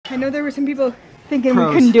I know there were some people thinking Pros.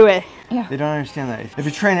 we couldn't do it. Yeah. They don't understand that. If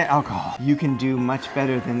you're trying to alcohol, you can do much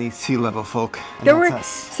better than these sea-level folk. And There were that's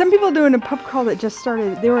us. some people doing a pub crawl that just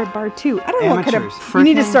started. They were at bar 2. I don't know what kind of. Amateurs. You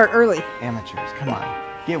need to Frickin' start early. Amateurs, come on.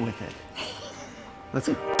 Get with it. Let's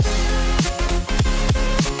go.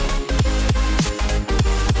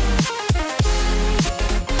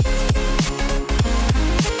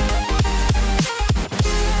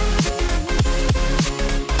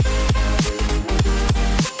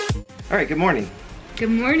 All right, good morning. Good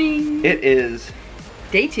morning. It is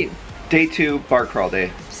Day 2. day 2 bar crawl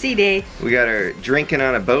day. Sea day. We got our drinking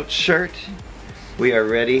on a boat shirt. We are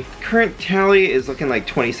ready. Current tally is looking like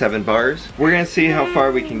 27 bars. We're gonna see how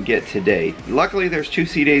far we can get today. Luckily there's 2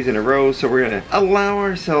 sea days in a row, so we're gonna allow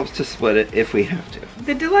ourselves to split it if we have to.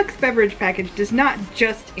 The deluxe beverage package does not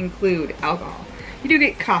just include alcohol. You do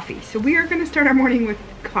get coffee, so we are going to start our morning with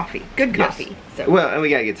coffee. Good coffee. Yes. So Well, and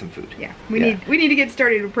we gotta get some food. yeah, we need to get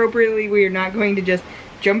started appropriately. We are not going to just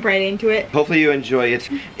jump right into it. Hopefully you enjoy it.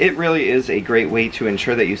 It really is a great way to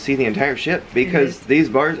ensure that you see the entire ship because these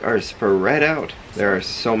bars are spread out. There are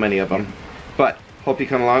so many of them. But hope you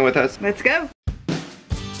come along with us. Let's go.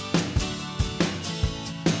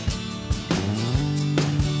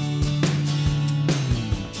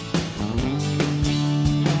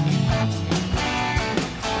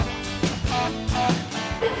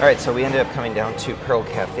 All right, so we ended up coming down to Pearl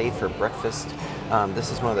Cafe for breakfast.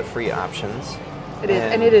 This is one of the free options. It is,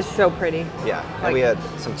 and it is so pretty. Yeah, and we had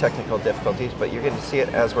some technical difficulties, but you're going to see it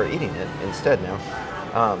as we're eating it instead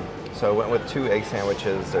now. So I went with 2 egg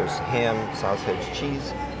sandwiches. There's ham, sausage,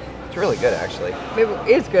 cheese. It's really good, actually. It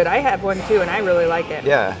is good. I have one too, and I really like it.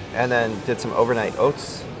 Yeah, and then did some overnight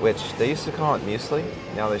oats, which they used to call it muesli.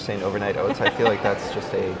 Now they're saying overnight oats. I feel like that's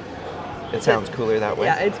just it sounds cooler that way.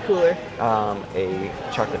 Yeah, it's cooler. A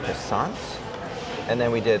chocolate croissant. And then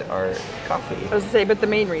we did our coffee. I was gonna say, but the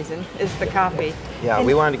main reason is the coffee. Yeah, and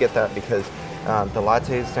we wanted to get that because the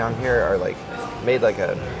lattes down here are like made like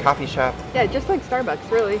a coffee shop. Yeah, just like Starbucks,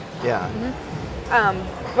 really. Yeah.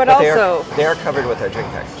 But also they are covered with our drink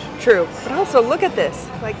package. True. But also look at this.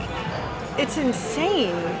 Like, it's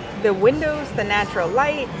insane. The windows, the natural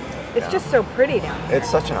light. It's just so pretty down here. It's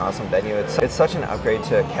such an awesome venue. It's such an upgrade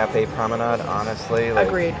to Cafe Promenade, honestly. Like,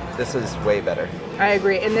 Agreed. This is way better. I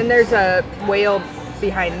agree. And then there's a whale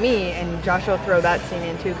behind me, and Josh will throw that scene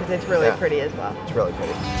in too because it's really pretty as well. It's really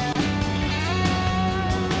pretty.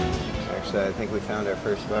 Actually, I think we found our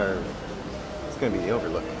first bar. It's going to be the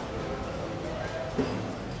Overlook.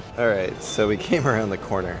 All right, so we came around the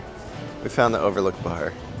corner. We found the Overlook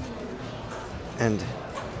bar. And,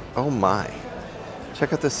 oh my.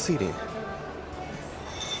 Check out this seating.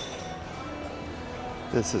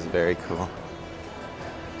 This is very cool.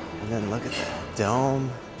 And then look at that dome.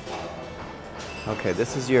 Okay,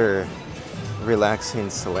 this is your relaxing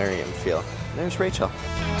solarium feel. There's Rachel.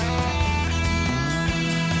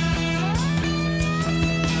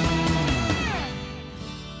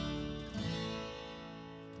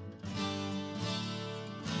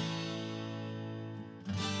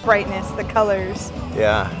 Brightness, the colors.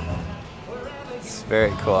 Yeah. It's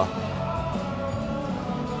very cool.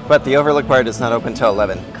 But the Overlook bar does not open till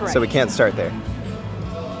 11. Correct. So we can't start there.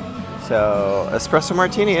 So, espresso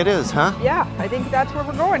martini it is, huh? Yeah, I think that's where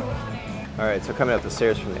we're going. All right, so coming up the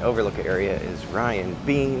stairs from the Overlook area is Ryan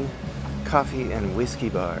Bean Coffee and Whiskey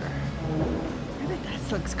Bar. I bet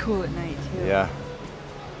that looks cool at night too. Yeah.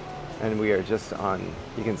 And we are just on,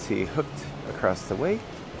 you can see, hooked across the way.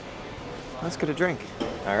 Let's get a drink.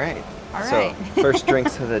 All right. All right. So, first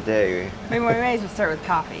drinks of the day. We may as well start with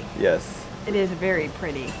coffee. Yes. It is very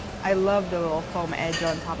pretty. I love the little foam edge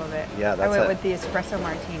on top of it. Yeah, that's I went it. with the espresso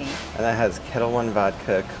martini. And that has Kettle One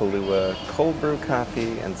vodka, Kahlua, cold brew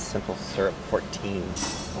coffee, and simple syrup 14.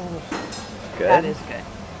 Oh, Good? that is good.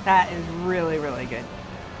 That is really, really good.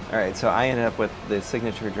 All right, so I ended up with the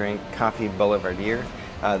signature drink, Coffee Boulevardier.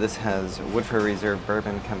 This has Woodford Reserve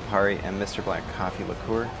Bourbon, Campari, and Mr. Black Coffee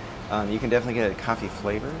Liqueur. You can definitely get a coffee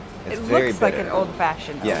flavor. It's very looks like bitter. an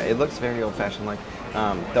old-fashioned. Yeah, it looks very old-fashioned. Like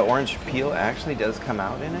the orange peel actually does come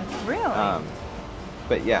out in it. Really?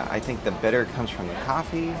 But yeah, I think the bitter comes from the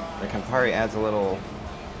coffee. The Campari adds a little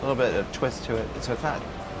bit of twist to it. So it's not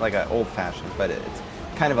like an old-fashioned, but it's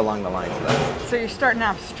kind of along the lines of that. So you're starting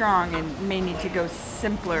off strong and may need to go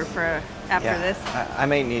simpler for after this. I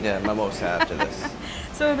may need a mimosa after this.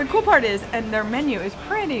 So the cool part is, and their menu is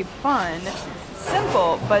pretty fun,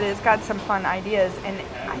 simple, but it's got some fun ideas. And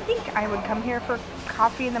I think I would come here for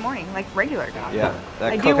coffee in the morning, like regular coffee. Yeah,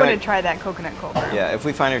 I do want to try that coconut cold brew. Yeah, if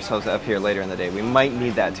we find ourselves up here later in the day, we might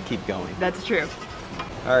need that to keep going. That's true.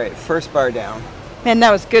 All right, first bar down. Man,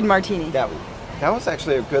 that was good martini. That was that was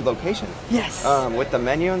actually a good location. Yes. With the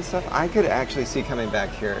menu and stuff, I could actually see coming back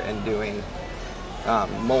here and doing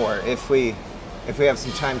more if we have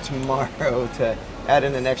some time tomorrow to add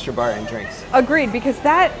in an extra bar and drinks. Agreed, because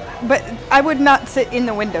but I would not sit in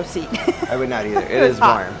the window seat. I would not either. It is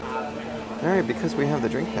warm. All right, because we have the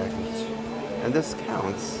drink package, and this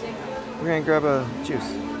counts, we're gonna grab a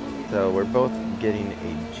juice. So we're both getting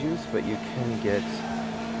a juice, but you can get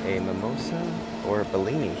a mimosa or a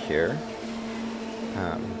Bellini here.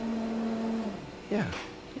 Yeah.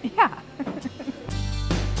 Yeah.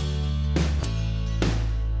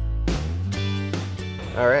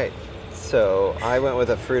 All right, so I went with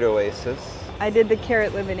a fruit oasis. I did the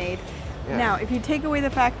carrot lemonade. Yeah. Now, if you take away the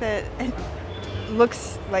fact that it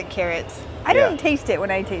looks like carrots, I didn't taste it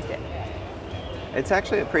when I taste it. It's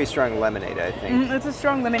actually a pretty strong lemonade, I think. It's a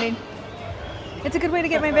strong lemonade. It's a good way to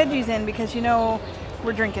get my veggies in because, you know,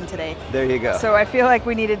 we're drinking today. There you go. So I feel like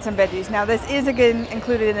we needed some veggies. Now, this is again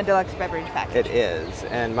included in the deluxe beverage package. It is,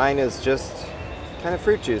 and mine is just kind of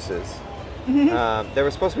fruit juices. There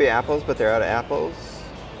were supposed to be apples, but they're out of apples.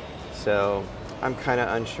 So I'm kind of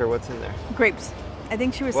unsure what's in there. Grapes. I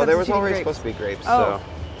think she was Well, there was substituting already grapes. supposed to be grapes, Oh,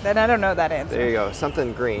 so then I don't know that answer. there you go.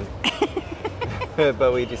 Something green.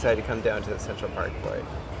 But we decided to come down to the Central Park for it.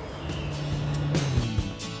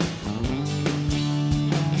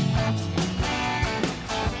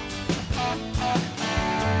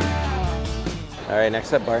 All right,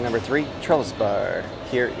 next up, bar number 3, Trellis Bar,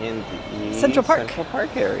 here in the Central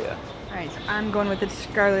Park area. All right, so I'm going with the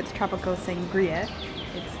Scarlet's Tropical Sangria.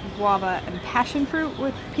 It's guava and passion fruit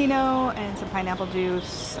with Pinot and some pineapple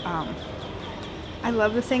juice. I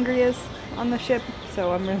love the sangrias on the ship,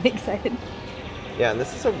 so I'm really excited. Yeah, and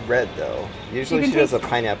this is a red though. Usually she does a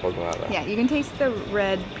pineapple guava. Yeah, you can taste the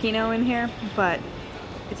red Pinot in here, but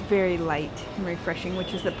it's very light and refreshing,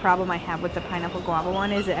 which is the problem I have with the pineapple guava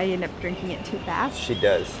one, is that I end up drinking it too fast. She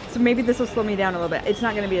does. So maybe this will slow me down a little bit. It's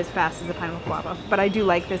not going to be as fast as the pineapple guava, but I do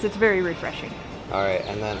like this. It's very refreshing. All right,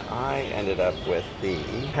 and then I ended up with the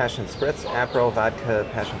passion spritz, Aperol vodka,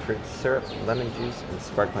 passion fruit syrup, lemon juice, and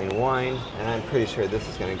sparkling wine. And I'm pretty sure this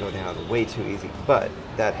is going to go down way too easy, but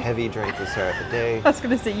that heavy drink to start the day. I was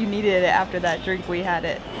going to say you needed it after that drink we had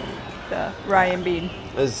at the Rye and Bean.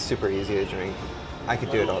 This is super easy to drink. I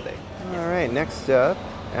could do it all day. All right, next up,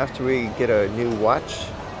 after we get a new watch,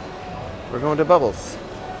 we're going to Bubbles.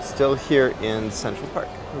 Still here in Central Park.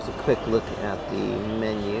 Here's a quick look at the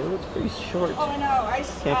menu. It's pretty short. Oh no,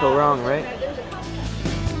 Can't go wrong, right?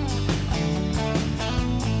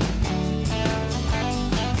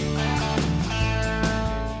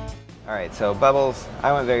 All right, so Bubbles,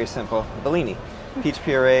 I went very simple. Bellini, peach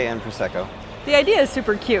puree, and Prosecco. The idea is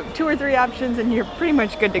super cute. 2 or 3 options and you're pretty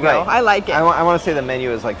much good to go. Right. I like it. I want to say the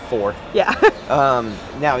menu is like 4. Yeah.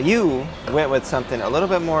 Now you went with something a little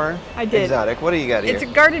bit more exotic. What do you got here? It's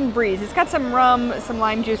a garden breeze. It's got some rum, some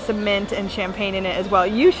lime juice, some mint, and champagne in it as well.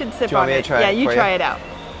 You should sip on it. Yeah, you try it out.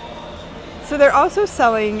 So they're also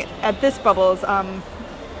selling at this Bubbles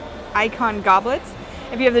icon goblets.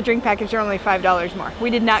 If you have the drink package, they're only $5 more.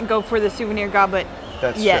 We did not go for the souvenir goblet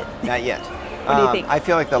yet. True. Not yet. What do you think? I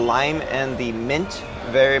feel like the lime and the mint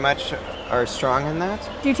very much are strong in that.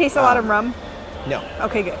 Do you taste a lot of rum? No.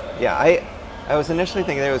 Okay, good. Yeah, I was initially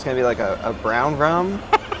thinking it was going to be like a brown rum.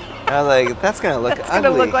 And I was like, that's going to look ugly. It's going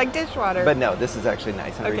to look like dishwater. But no, this is actually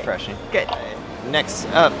nice and refreshing. Good. Next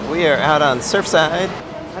up, we are out on Surfside.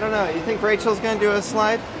 I don't know, you think Rachel's going to do a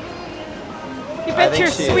slide? You bet your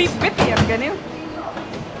sweet whippy I'm going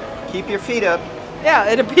to. Keep your feet up.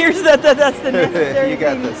 Yeah, it appears that that's the necessary You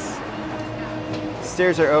got thing. this.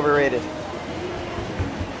 Stairs are overrated.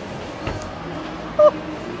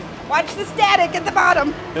 Watch the static at the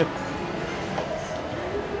bottom.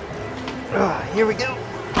 Here we go.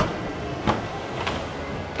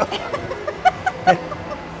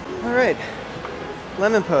 All right,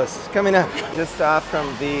 Lemon Post coming up just off from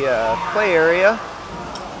the play area.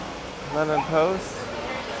 Lemon Post.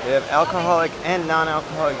 We have alcoholic and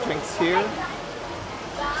non-alcoholic drinks here.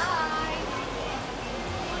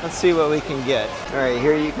 Let's see what we can get. All right,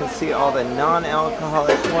 here you can see all the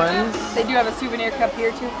non-alcoholic ones. They do have a souvenir cup here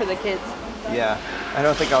too for the kids. Yeah, I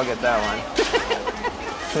don't think I'll get that one.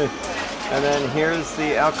 And then here's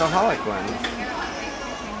the alcoholic one.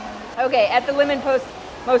 Okay, at the Lemon Post,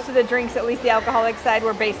 most of the drinks, at least the alcoholic side,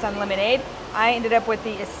 were based on lemonade. I ended up with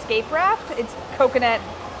the Escape Raft. It's coconut,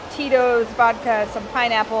 Tito's, vodka, some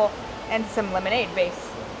pineapple, and some lemonade base.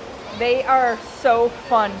 They are so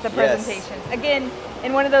fun, the presentations. Yes. Again,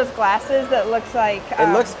 in one of those glasses that looks like...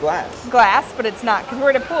 it looks glass. Glass, but it's not, because we're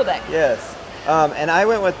at a pool deck. Yes. And I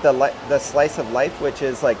went with the Slice of Life, which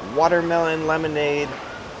is like watermelon, lemonade,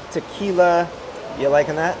 tequila. You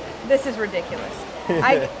liking that? This is ridiculous.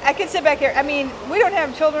 I could sit back here. I mean, we don't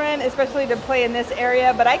have children, especially to play in this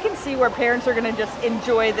area, but I can see where parents are going to just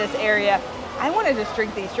enjoy this area. I want to just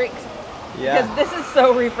drink these drinks. Yeah. Because this is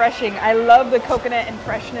so refreshing. I love the coconut and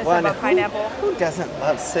freshness of a pineapple. Who doesn't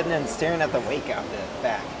love sitting and staring at the wake out the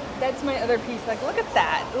back? That's my other piece. Like, look at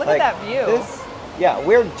that. Look at that view. Yeah,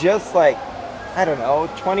 we're just like, I don't know,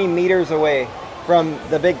 20 meters away from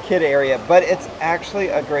the big kid area, but it's actually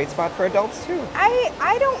a great spot for adults too.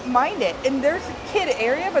 I don't mind it. And there's a kid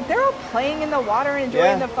area, but they're all playing in the water and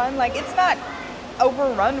enjoying the fun. Like, it's not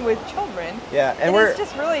overrun with children. Yeah, and it's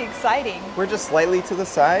just really exciting. We're just slightly to the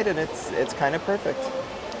side, and it's kind of perfect.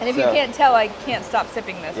 And if you can't tell, I can't stop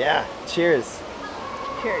sipping this. Yeah, cheers.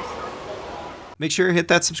 Cheers. Make sure to hit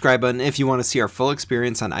that subscribe button if you want to see our full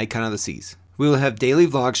experience on Icon of the Seas. We will have daily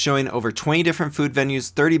vlogs showing over 20 different food venues,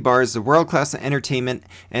 30 bars, the world-class entertainment,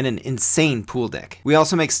 and an insane pool deck. We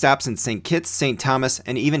also make stops in St. Kitts, St. Thomas,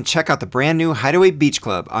 and even check out the brand new Hideaway Beach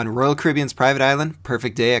Club on Royal Caribbean's private island,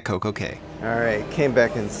 Perfect Day at Coco Cay. Alright, came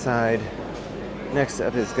back inside. Next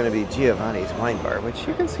up is going to be Giovanni's Wine Bar, which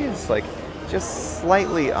you can see is like just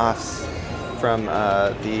slightly off from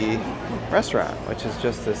the restaurant, which is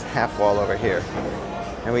just this half wall over here.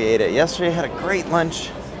 And we ate it yesterday, had a great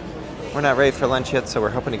lunch. We're not ready for lunch yet, so we're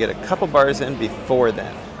hoping to get a couple bars in before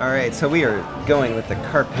then. Alright, so we are going with the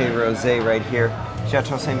Carpe Rosé right here.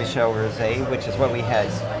 Chateau Saint Michel Rosé, which is what we had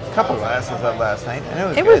a couple glasses of last night,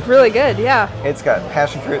 and it was really good, yeah. It's got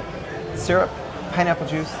passion fruit syrup, pineapple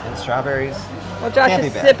juice, and strawberries. Well, Josh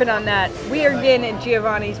is sipping on that. We are again at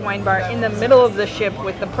Giovanni's Wine Bar in the middle of the ship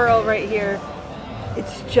with the pearl right here.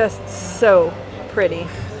 It's just so pretty.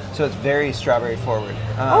 So it's very strawberry forward.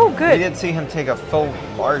 Oh, good. We did see him take a full,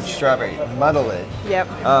 large strawberry, muddle it. Yep.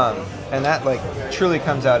 And that like truly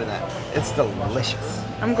comes out in that. It's delicious.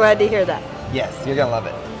 I'm glad to hear that. Yes, you're gonna love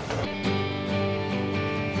it.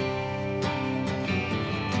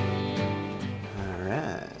 All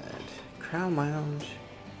right, Crown Lounge.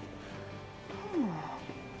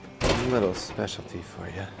 A little specialty for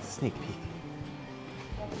you, sneak peek.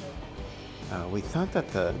 We thought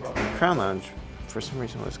that the Crown Lounge, for some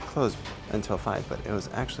reason, was closed until 5, but it was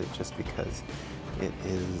actually just because it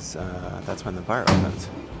is, that's when the bar opens.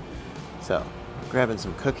 So, grabbing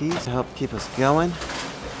some cookies to help keep us going,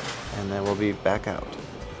 and then we'll be back out.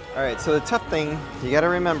 Alright, so the tough thing, you gotta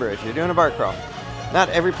remember, if you're doing a bar crawl, not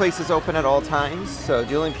every place is open at all times, so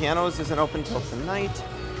Dueling Pianos isn't open till tonight,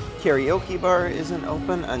 Karaoke Bar isn't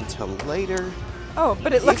open until later. Oh,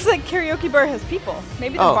 but it looks like Karaoke Bar has people.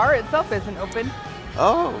 Maybe the bar itself isn't open.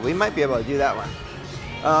 Oh, we might be able to do that one.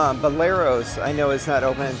 Bolero's, I know, is not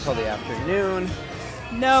open until the afternoon.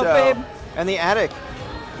 No, babe. And the attic,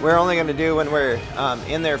 we're only going to do when we're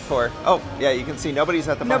in there for... Oh, yeah, you can see nobody's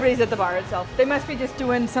at the bar. Nobody's at the bar itself. They must be just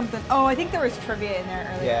doing something. Oh, I think there was trivia in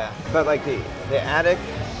there earlier. Yeah, but like the attic,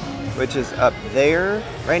 which is up there.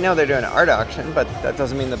 Right now they're doing an art auction, but that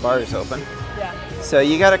doesn't mean the bar is open. Yeah. So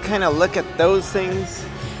you got to kind of look at those things.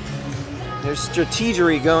 There's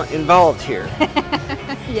strategery involved here.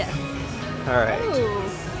 Yes. All right. Ooh.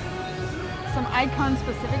 Some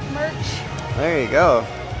Icon-specific merch. There you go.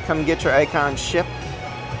 Come get your Icon ship.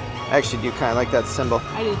 I actually do kind of like that symbol.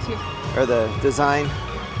 I do too. Or the design.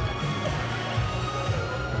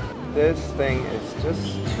 This thing is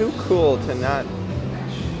just too cool to not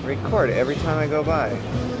record every time I go by.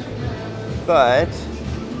 But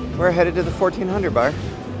we're headed to the 1400 bar.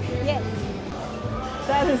 Yes.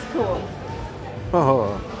 That is cool.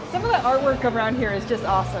 Oh. Some of the artwork around here is just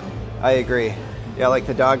awesome. I agree. Yeah, like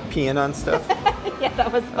the dog peeing on stuff. Yeah,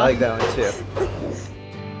 that was fun. I like that one too.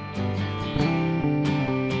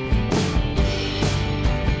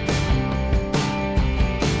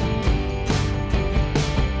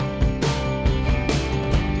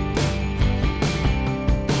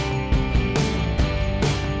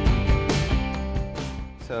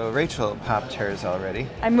 So Rachel popped hers already.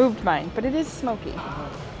 I moved mine, but it is smoky.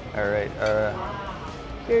 All right.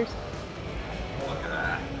 Cheers.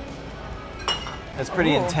 That's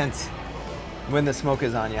pretty intense when the smoke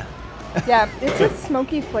is on you. Yeah, it's a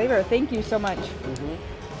smoky flavor. Thank you so much.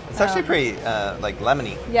 It's actually pretty like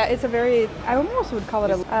lemony. Yeah, it's a very, I almost would call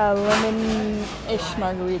it a lemon-ish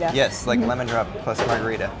margarita. Yes, like lemon drop plus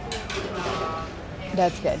margarita.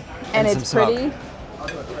 That's good. And some it's smoke. pretty.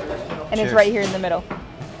 And Cheers. it's right here in the middle.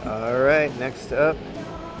 All right, next up,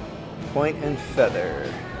 Point and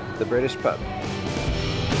Feather, the British pub.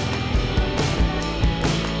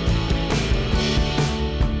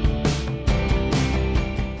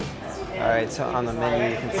 All right, so on the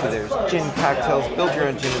menu you can see there's gin cocktails, build your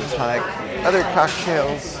own gin and tonic, other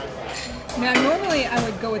cocktails, Now, normally I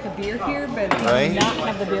would go with a beer here, but we Right? do not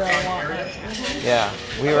have the beer I want. Yeah,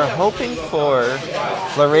 we were hoping for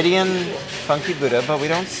Floridian Funky Buddha, but we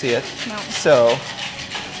don't see it. No. So,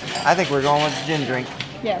 I think we're going with the gin drink.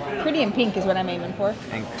 Yeah, pretty and pink is what I'm aiming for.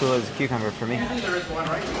 And cool as a cucumber for me.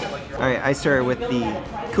 Alright, I started with the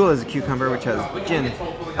cool as a cucumber, which has gin,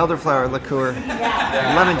 elderflower liqueur,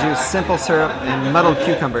 lemon juice, simple syrup, and muddled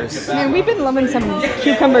cucumbers. And we've been loving some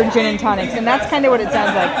cucumber gin and tonics, and that's kind of what it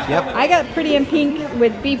sounds like. Yep. I got pretty and pink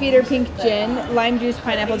with Beefeater pink gin, lime juice,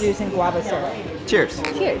 pineapple juice, and guava syrup. Cheers.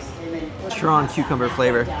 Cheers. Strong cucumber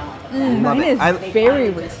flavor. Love Mine it. is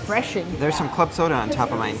very refreshing. There's some club soda on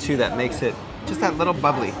top of mine too that makes it just that little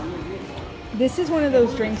bubbly. This is one of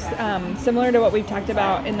those drinks similar to what we've talked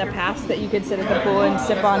about in the past that you could sit at the pool and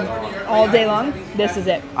sip on all day long. This is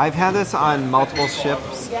it. I've had this on multiple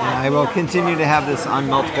ships, and I will continue to have this on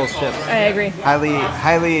multiple ships. I agree. Highly,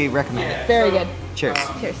 highly recommend it. Very good. Cheers.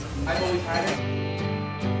 Cheers.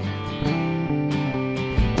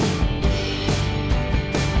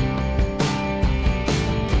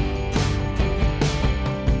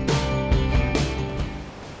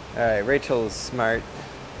 All right, Rachel's smart.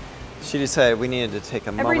 She decided we needed to take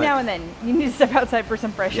a moment. Every now and then, you need to step outside for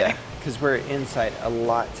some fresh Yeah, air. because we're inside a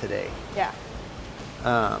lot today. Yeah.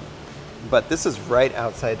 But this is right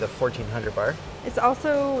outside the 1400 bar. It's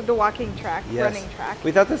also the walking track, Yes. running track.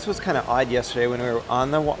 We thought this was kind of odd yesterday when we were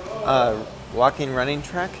on the walking running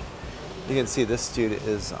track. You can see this dude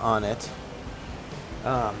is on it.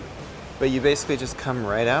 But you basically just come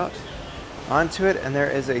right out onto it, and there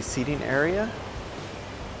is a seating area,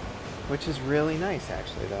 which is really nice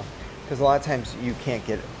actually though. Because a lot of times you can't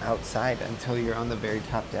get outside until you're on the very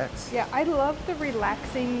top decks. Yeah, I love the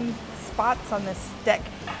relaxing spots on this deck,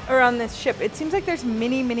 or on this ship. It seems like there's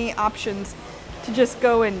many options to just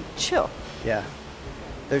go and chill. Yeah.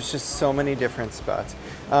 There's just so many different spots.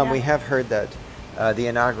 Yeah. We have heard that the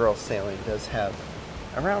inaugural sailing does have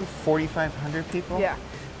around 4,500 people. Yeah.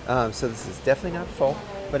 So this is definitely not full,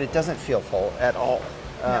 but it doesn't feel full at all.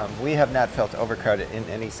 We have not felt overcrowded in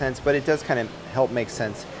any sense, but it does kind of help make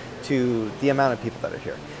sense to the amount of people that are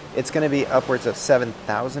here. It's going to be upwards of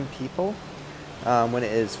 7,000 people when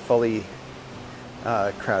it is fully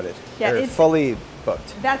crowded, Yeah, or it's- fully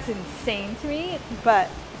booked. That's insane to me, but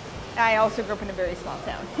I also grew up in a very small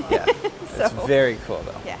town. Yeah, So- it's very cool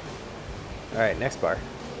though. Yeah. All right, next bar.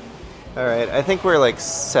 All right, I think we're like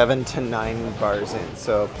 7 to 9 bars in,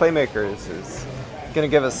 so Playmakers is gonna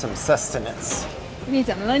give us some sustenance. We need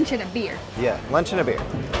some lunch and a beer. Yeah, lunch and a beer.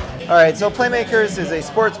 All right, so Playmakers is a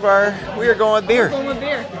sports bar. We are going with beer. Going with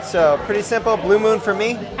beer. So pretty simple, Blue Moon for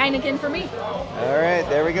me. Heineken for me. All right,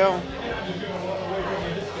 there we go.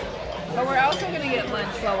 But we're also going to get lunch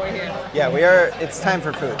while we're here. Yeah, we are, it's time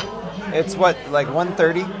for food. It's what, like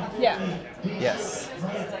 1:30? Yeah. Yes.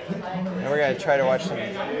 And we're gonna try to watch some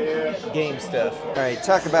game stuff. All right,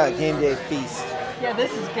 talk about game day feast. Yeah,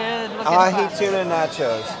 this is good. Looking Ahi classy. tuna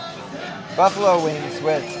nachos, buffalo wings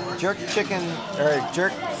with jerk chicken or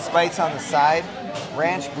jerk spice on the side,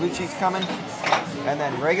 ranch blue cheese coming, and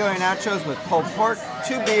then regular nachos with pulled pork,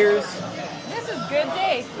 2 beers. This is good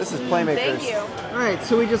day. This is Playmakers. Thank you. All right,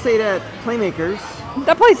 so we just ate at Playmakers.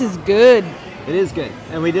 That place is good. It is good,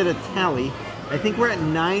 and we did a tally. I think we're at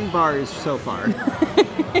 9 bars so far.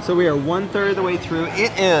 So we are 1/3 of the way through.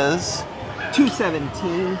 It is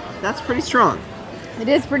 2:17. That's pretty strong. It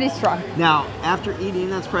is pretty strong. Now, after eating,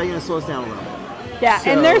 that's probably going to slow us down a little bit. Yeah,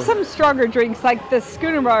 So- and there's some stronger drinks like the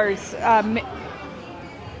Schooner Bar's. The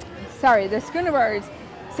Schooner Bar's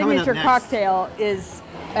Coming up signature next. cocktail is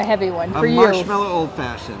a heavy one A for you. marshmallow old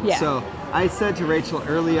fashioned. Yeah. So I said to Rachel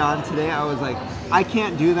early on today, I was like, I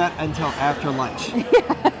can't do that until after lunch.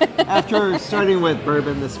 After starting with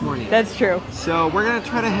bourbon this morning. That's true. So we're going to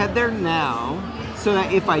try to head there now so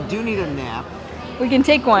that if I do need a nap, We can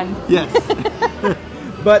take one. yes.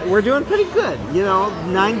 But we're doing pretty good.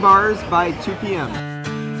 9 bars by 2 p.m.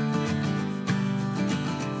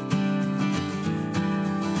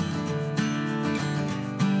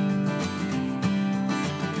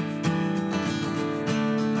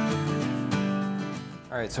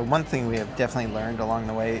 All right, so one thing we have definitely learned along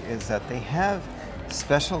the way is that they have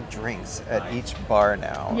special drinks at each bar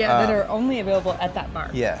now. Yeah, that are only available at that bar.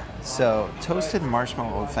 Yeah, so toasted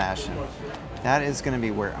marshmallow old fashioned. That is going to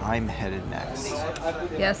be where I'm headed next.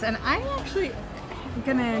 Yes, and I'm actually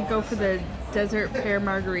gonna go for the desert pear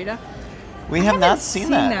margarita. We I have not haven't seen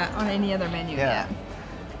seen that. on any other menu Yeah. yet.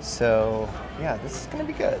 So, yeah, this is going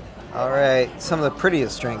to be good. All right, some of the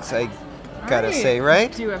prettiest drinks, I gotta I say,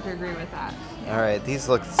 right? do have to agree with that. All right, these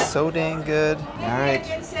look so dang good. All right,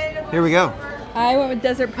 here we go. I went with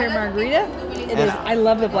desert pear margarita. It is. I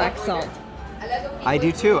love the black salt. I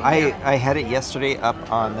do too. I had it yesterday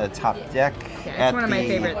up on the top deck Yeah, at it's one of my the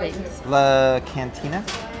favorite things. La Cantina.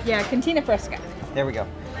 Yeah, Cantina Fresca. There we go.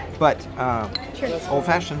 But Cheers. old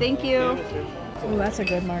fashioned. Thank you. Oh, that's a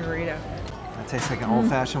good margarita. That tastes like an old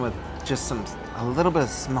fashioned with just a little bit of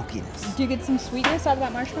smokiness. Do you get some sweetness out of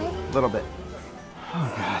that marshmallow? A little bit.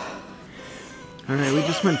 Oh god. All right, we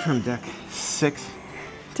just went from deck 6,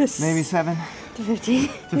 To maybe 7, to 15.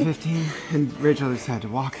 to 15, and Rachel just had to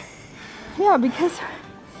walk. Yeah, because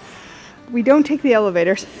we don't take the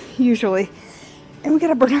elevators usually, and we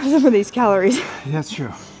gotta burn off some of these calories. That's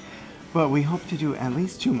true. But we hope to do at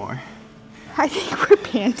least 2 more. I think we're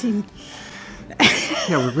panting.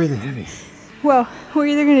 Yeah, we're breathing heavy. Well, we're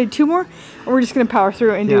either gonna do 2 more, or we're just gonna power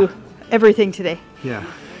through and do everything today. Yeah.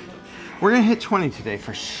 We're gonna hit 20 today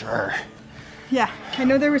for sure. Yeah, I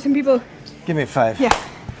know there were some people, Give me a 5. yeah,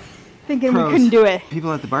 thinking Pros. we couldn't do it.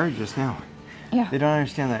 People at the bar just now. Yeah. They don't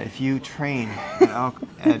understand that if you train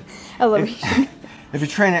at Elevation. if you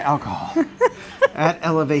train at alcohol at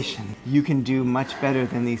elevation, you can do much better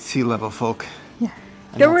than these sea level folk. Yeah.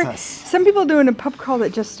 And There that's were us. some people doing a pub crawl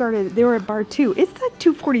that just started. They were at bar 2. It's like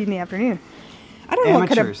 2:40 in the afternoon. I don't know what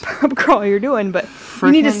kind of Amateurs. pub crawl you're doing, but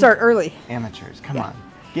you need to Frickin' start early. Amateurs, come on,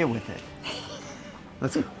 get with it.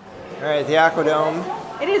 Let's go. All right, the Aquadome.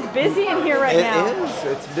 It is busy in here right now. It is.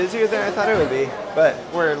 It's busier than I thought it would be, but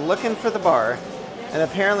we're looking for the bar, and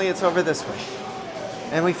apparently it's over this way.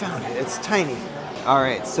 And we found it. It's tiny. All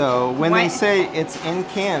right, so when they Wine- say it's in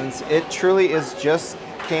cans, it truly is just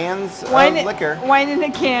cans of Wine, liquor. wine in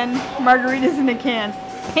a can, margaritas in a can,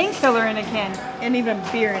 painkiller in a can, and even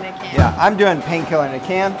beer in a can. Yeah, I'm doing painkiller in a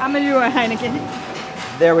can. I'm gonna do a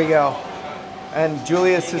Heineken. There we go. And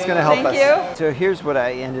Julius is going to help Thank us. you. So here's what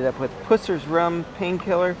I ended up with. Pusser's Rum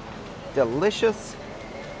Painkiller. Delicious.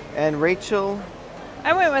 And Rachel,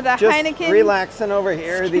 I went with a just Heineken. relaxing over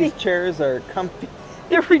here. Skinny. These chairs are comfy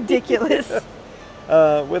They're ridiculous.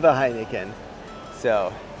 with a Heineken.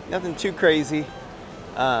 So nothing too crazy.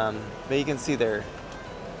 But you can see they're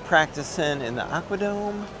practicing in the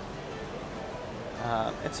Aquadome.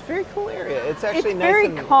 It's a very cool area. It's actually It's nice very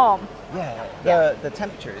and calm. yeah. The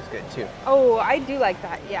temperature is good too. Oh, I do like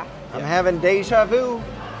that. Yeah. I'm having deja vu.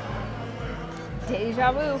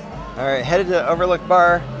 Deja vu. All right, headed to Overlook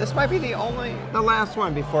Bar. This might be the last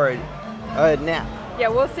one before a nap. Yeah,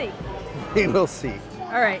 we'll see. We will see.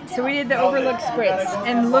 All right, so we did the Overlook Spritz,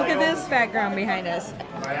 and look at this background behind us.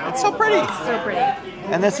 It's so pretty. So pretty.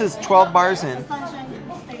 And this is 12 bars in.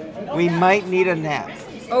 We might need a nap.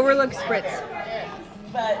 Overlook Spritz.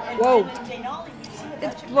 Whoa.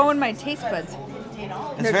 It's blowing my taste buds.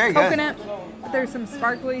 It's There's very coconut. There's some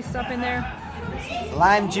sparkly stuff in there. good.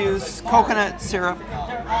 Lime juice, coconut syrup,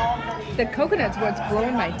 The coconut's what's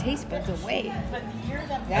blowing my taste buds away. and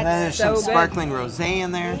then That's there's so some good. sparkling rosé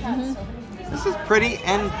in there. This is pretty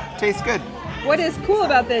and tastes good. What is cool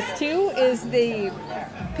about this too is the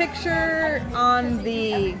picture on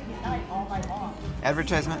the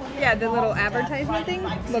Advertisement? the little advertisement thing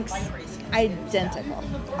looks identical.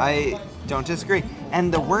 I don't disagree.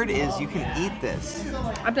 And the word is you can eat this.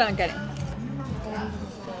 I'm done getting.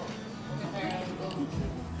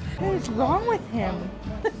 What is wrong with him?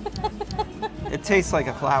 It tastes like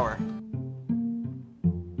a flower.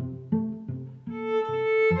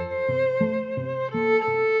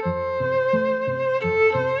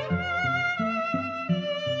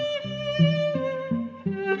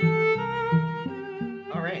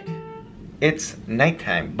 All right. It's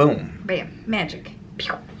nighttime. Boom. Bam, magic.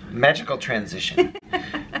 Pew. Magical transition.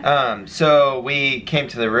 So we came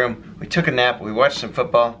to the room. We took a nap. We watched some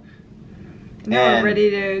football. Now And- we're ready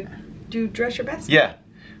to do dress your best. Yeah.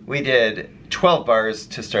 We did 12 bars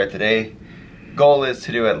to start the day. Goal is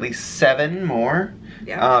to do at least 7 more.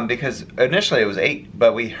 Yeah. Because initially it was 8,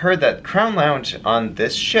 but we heard that Crown Lounge on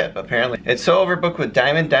this ship, apparently, it's so overbooked with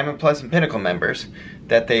Diamond, Diamond Plus, and Pinnacle members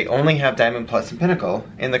that they only have Diamond Plus and Pinnacle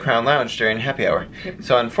in the Crown Lounge during happy hour. Yep.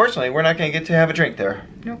 So unfortunately, we're not going to get to have a drink there.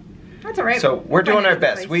 Nope. That's all right. So we're doing Find our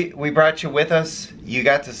another best. place. We brought you with us. You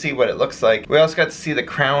got to see what it looks like. We also got to see the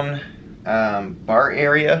Crown bar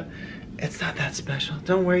area. It's not that special.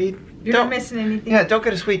 Don't worry. You're not missing anything. Yeah, don't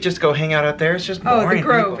get a suite. Just go hang out out there. It's just Oh, boring the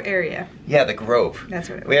Grove people. area. Yeah, the Grove. That's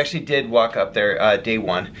what it We was. actually did walk up there day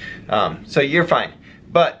 1. So you're fine.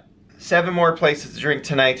 But 7 more places to drink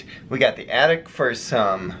tonight. We got the Attic for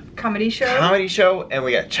some Comedy show. comedy show, and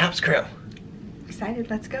we got Chops Grill. Excited.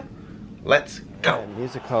 Let's go. Let's go.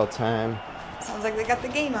 Music hall time. Sounds like they got the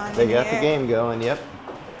game on. They got the game going, yep.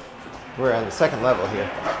 We're on the 2nd level here.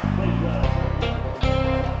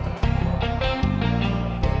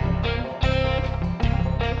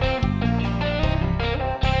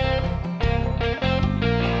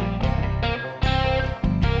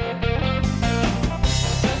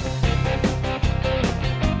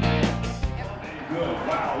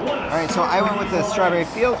 I went with the strawberry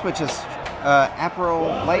fields, which is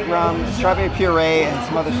Aperol, light rum, strawberry puree, and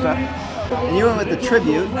some other stuff. And you went with the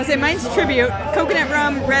tribute. I'll say mine's tribute. Coconut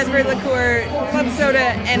rum, raspberry liqueur, club soda,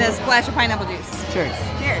 and a splash of pineapple juice. Cheers.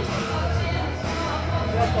 Cheers.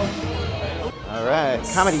 All right,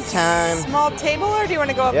 comedy time. Small table, or do you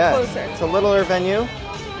want to go up closer? It's a littler venue.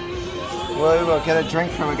 We'll get a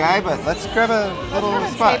drink from a guy, but let's grab a little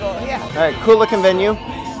spot. Table, yeah. All right, cool looking venue.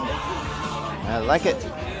 I like it.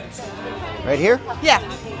 Right here? Yeah.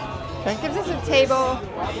 Okay. Gives us a table.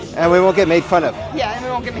 And we won't get made fun of. Yeah, and we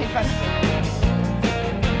won't get made fun of.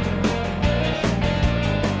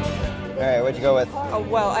 All right, what'd you go with? Oh,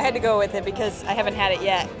 well, I had to go with it because I haven't had it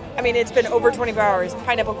yet. I mean, it's been over 24 hours.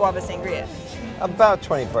 Pineapple guava sangria. About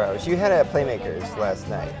 24 hours. You had it at Playmakers last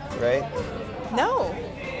night, right? No.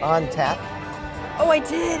 On tap. Oh, I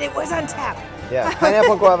did. It was on tap. Yeah,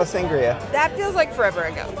 pineapple guava sangria. That feels like forever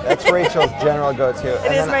ago. That's Rachel's general go-to.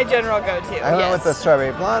 It is my general go-to. I went with the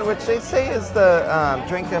strawberry blonde, which they say is the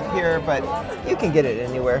drink up here, but you can get it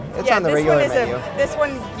anywhere. It's on the regular menu. This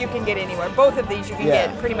one you can get anywhere. Both of these you can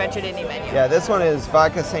get pretty much at any menu. Yeah, this one is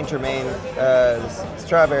vodka Saint Germain,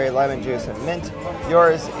 strawberry, lemon juice, and mint.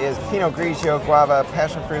 Yours is Pinot Grigio, guava,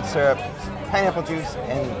 passion fruit syrup, pineapple juice,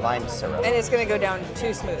 and lime syrup. And it's going to go down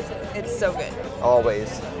too smooth. It's so good.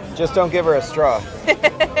 Always. Just don't give her a straw.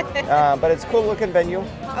 But it's a cool looking venue.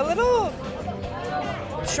 A little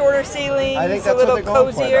shorter ceilings, I think that's a little what they're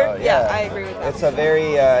going cozier. for, though. Yeah, I agree with that. It's a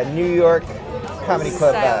very New York comedy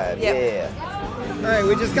club Style. vibe. Yep. Yeah. All right,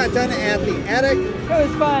 we just got done at the Attic. It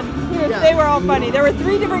was fun. They were all funny. There were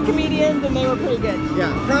 3 different comedians, and they were pretty good.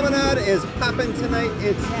 Yeah, Promenade is popping tonight.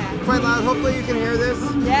 It's quite loud. Hopefully you can hear this.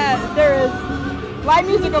 Yeah, there is live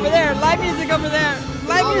music over there, live music over there,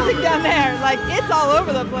 live music down there. Like, it's all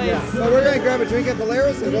over the place. Yeah. So we're going to grab a drink at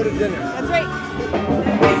Bolero's and go to dinner. That's right.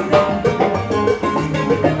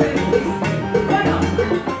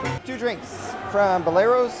 2 drinks from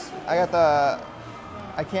Bolero's. I got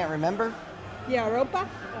I can't remember. Yeah, Europa.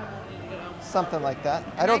 Something like that.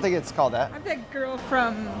 I don't think it's called that. I'm that girl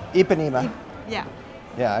from Ipanema. Yeah.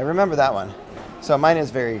 Yeah, I remember that one. So mine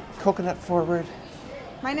is very coconut forward.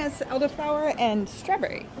 Mine has elderflower and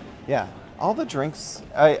strawberry. Yeah, all the drinks.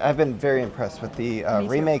 I've been very impressed with the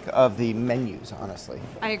remake of the menus, honestly.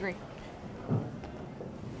 I agree.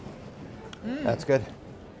 That's good.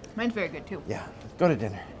 Mine's very good too. Yeah, go to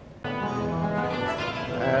dinner.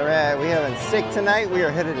 All right, we having steak tonight. We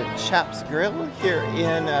are headed to Chop's Grill here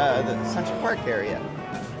in the Central Park area.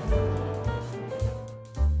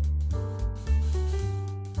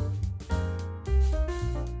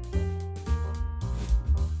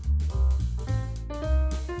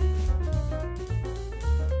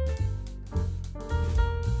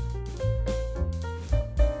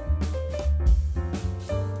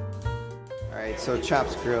 So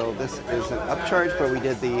Chop's Grill, this is an upcharge, but we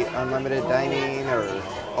did the unlimited dining or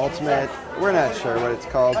ultimate. We're not sure what it's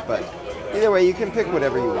called, but either way, you can pick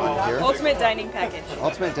whatever you want here. Ultimate dining package.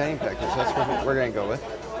 Ultimate dining package, that's what we're going to go with.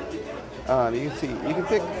 You can see, you can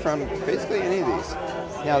pick from basically any of these.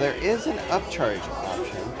 Now there is an upcharge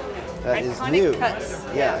option that is new. Cuts.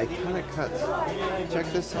 Yeah, iconic cuts. Check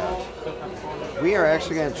this out. We are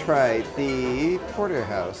actually going to try the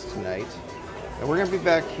porterhouse tonight, and we're going to be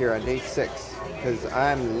back here on day 6. Because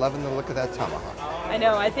I'm loving the look of that tomahawk. I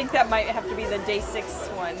know. I think that might have to be the day 6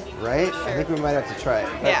 one. Right? Sure. I think we might have to try it.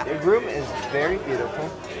 But yeah. The room is very beautiful.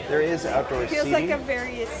 There is outdoor seating.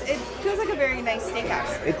 It feels like a very nice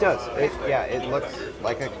steakhouse. It does. It looks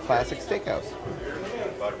like a classic steakhouse.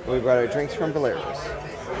 We brought our drinks from Bolero's.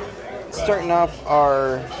 Starting off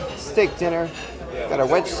our steak dinner. Got a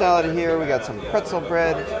wedge salad here. We got some pretzel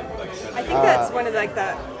bread. I think that's one of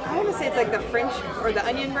I want to say it's like the French or the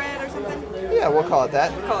onion bread or something. Yeah, we'll call it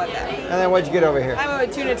that. Call it that. And then what'd you get over here? I went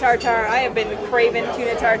with tuna tartare. I have been craving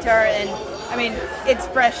tuna tartare, and I mean, it's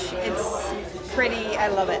fresh, it's pretty, I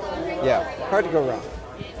love it. Yeah, hard to go wrong.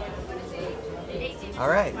 All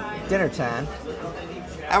right, dinner time.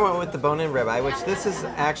 I went with the bone-in ribeye, which this is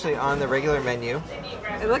actually on the regular menu.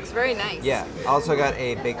 It looks very nice. Yeah, also got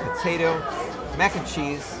a baked potato, mac and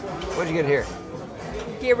cheese. What'd you get here?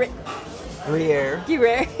 Gruyere.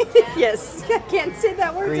 Yes, I can't say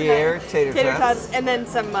that word. Gruyere, tater tots. tots, and then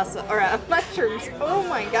some mushrooms. Oh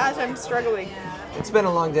my gosh, I'm struggling. It's been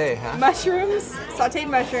a long day, huh? Mushrooms, sauteed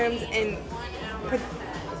mushrooms, and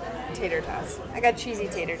tater tots. I got cheesy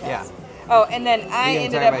tater tots. Yeah. Oh, and then I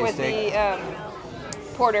ended up with the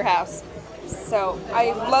porterhouse. So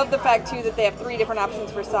I love the fact too that they have 3 different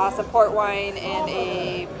options for sauce: a port wine and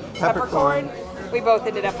a peppercorn. We both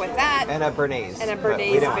ended up with that. And a béarnaise. And a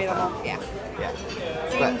béarnaise available. Yeah. Yeah.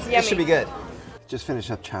 Seems But yummy. it should be good. Just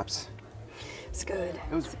finished up Chops. It's good.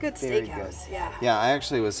 It was It's a good very steakhouse. good. Yeah. Yeah, I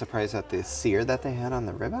actually was surprised at the sear that they had on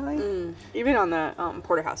the ribeye. Even on the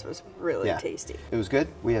porterhouse was really Yeah. tasty. It was good.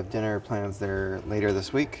 We have dinner plans there later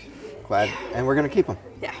this week. Glad, and we're gonna keep them.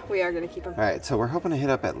 Yeah, we are gonna keep them. All right, so we're hoping to hit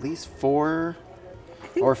up at least 4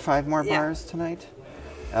 or 5 more bars tonight.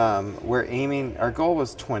 We're aiming, our goal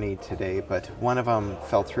was 20 today, but one of them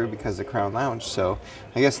fell through because of Crown Lounge, so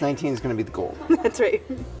I guess 19 is going to be the goal. That's right.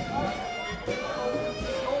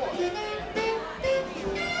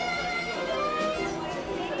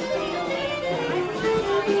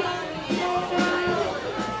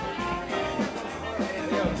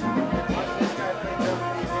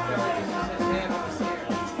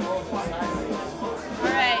 All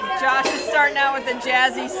right, Josh is starting out with the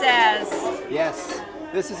Jazzy Saz. Yes,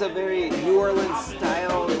 this is a very New Orleans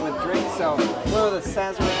style with drinks, so one of the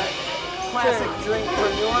Sazerac classic drink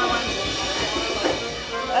from New Orleans.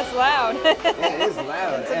 That's loud. Yeah, it is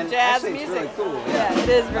loud, Some and jazz actually music. it's really cool. Yeah, it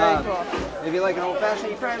is very cool. If you like an old-fashioned,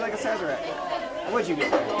 you probably like a Sazerac. What'd you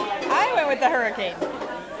get? I went with the Hurricane.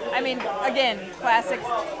 I mean, again, classic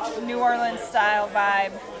New Orleans style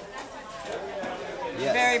vibe.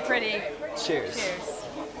 Yes. Very pretty. Cheers. Cheers.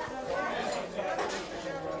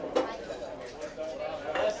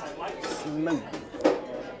 Smooth.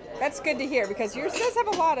 That's good to hear because yours does have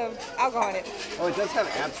a lot of alcohol in it. Oh, it does have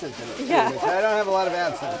absinthe in it, too, Yeah. which I don't have a lot of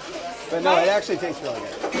absinthe. But no, it actually tastes really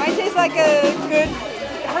good. Mine tastes like a good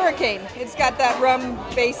Hurricane. It's got that rum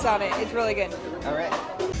base on it. It's really good. All right.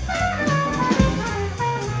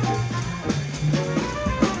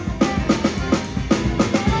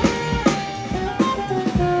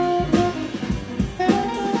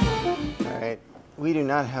 We do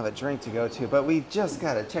not have a drink to go to, but we just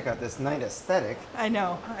got to check out this night aesthetic. I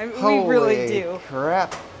know. We Holy really do.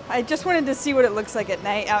 Crap. I just wanted to see what it looks like at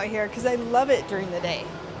night out here because I love it during the day.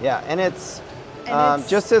 Yeah, and it's And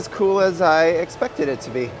just as cool as I expected it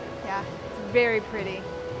to be. Yeah, it's very pretty.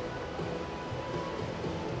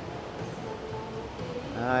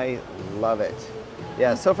 I love it.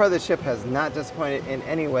 Yeah, so far the ship has not disappointed in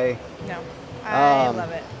any way. No, I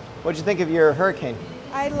love it. What'd you think of your Hurricane?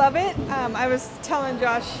 I love it. I was telling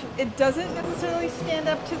Josh, it doesn't necessarily stand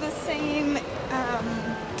up to the same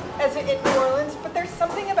as in New Orleans, but there's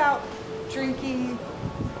something about drinking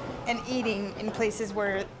and eating in places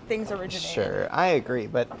where things originate. Sure, I agree,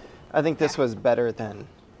 but I think this was better than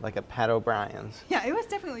like a Pat O'Brien's. Yeah, it was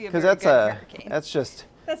definitely a Because very that's good Hurricane. that's just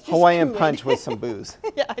That's just Hawaiian Kool-Aid. punch with some booze.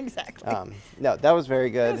 Yeah, exactly. No, that was very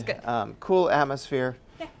good. was good. Cool atmosphere.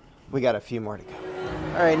 Yeah. We got a few more to go.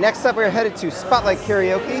 All right, next up we're headed to Spotlight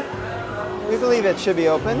Karaoke. We believe it should be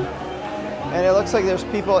open. And it looks like there's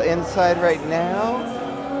people inside right now.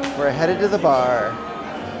 We're headed to the bar.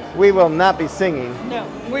 We will not be singing. No,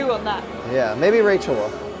 we will not. Yeah, maybe Rachel will.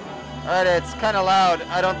 All right, it's kind of loud.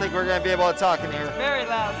 I don't think we're going to be able to talk in here. Very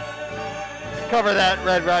loud. Cover that,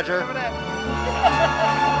 Red Roger. Cover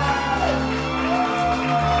that.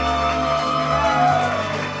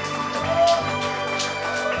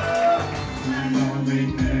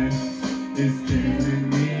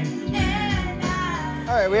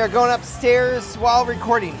 All right, we are going upstairs while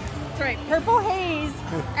recording. That's right. Purple Haze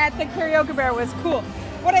at the Karaoke Bar was cool.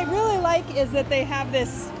 What I really like is that they have this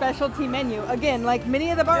specialty menu. Again, like many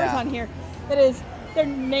of the bars Yeah. on here, it is, their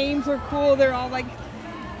names are cool. They're all like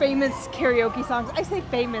famous karaoke songs. I say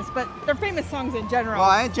famous, but they're famous songs in general. Well,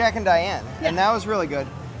 I had Jack and Diane, and that was really good.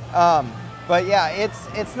 But yeah,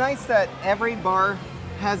 it's nice that every bar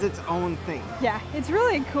has its own thing. Yeah, it's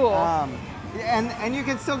really cool. And you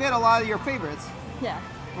can still get a lot of your favorites. Yeah,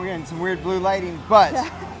 We're getting some weird blue lighting, but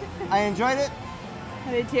I enjoyed it.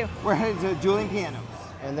 I did too. We're headed to dueling pianos,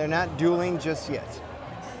 and they're not dueling just yet.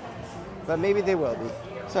 But maybe they will be.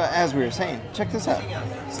 So as we were saying, check this out.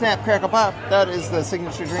 Snap, Crackle, Pop. That is the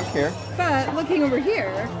signature drink here. But looking over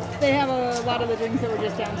here, they have a lot of the drinks that were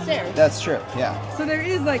just downstairs. That's true, yeah. So there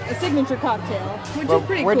is like a signature cocktail, which But is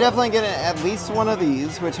pretty we're cool. definitely getting at least one of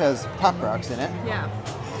these, which has Pop Rocks in it. Yeah.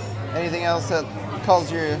 Anything else that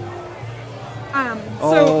calls your...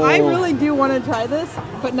 So I really do want to try this,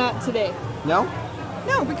 but not today. No?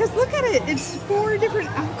 No, because look at it. It's 4 different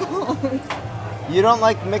alcohols. You don't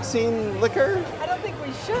like mixing liquor? I don't think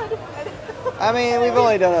we should. I mean, we've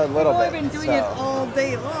only done a little We've bit. been doing so. it all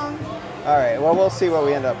day long. All right, well, we'll see what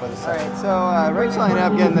we end up with. All right, so Rachel ended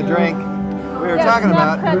up getting the drink we were talking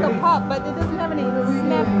snap, about. crackle, pop, but it doesn't have any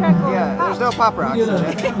snap, crackle, Yeah, pop. there's no Pop Rocks in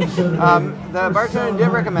it. The bartender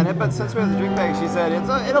did recommend it, but since we have the drink bag, she said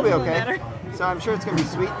it'll be okay. Better. So I'm sure it's going to be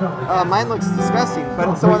sweet. Mine looks disgusting, but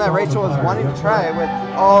it's the one that Rachel was wanting to try with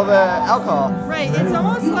all the alcohol. Right, it's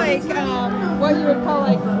almost like what you would call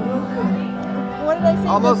like what did I say?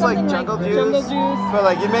 Almost like Something jungle juice. Jungle juice. But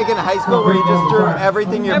like you make it in high school where you just threw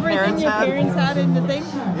everything your parents had. had in the thing.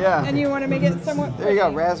 Yeah. And you want to make it somewhat. There you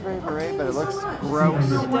go, raspberry beret, but it looks gross. It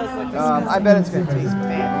does look disgusting. I bet it's going to taste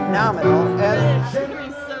phenomenal. It's gonna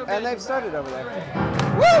be so good. And they've started over there.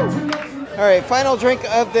 Woo! All right, final drink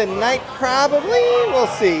of the night, probably. We'll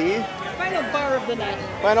see. Final bar of the night.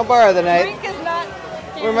 Final bar of the night. Drink is not.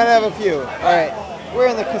 We might have a few. All right, we're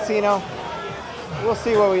in the casino. We'll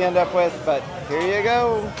see what we end up with, but here you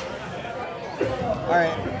go. All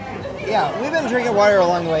right. Yeah, we've been drinking water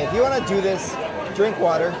along the way. If you want to do this, drink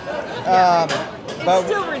water. It's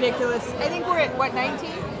still ridiculous. I think we're at what,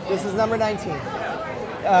 19? This is number 19.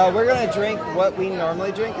 We're gonna drink what we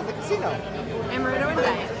normally drink at the casino. Amaretto and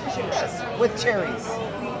diet. With cherries.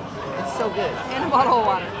 It's so good. And a bottle of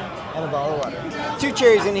water. And a bottle of water. 2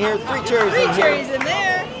 cherries in here, 3 cherries in here. 3 cherries in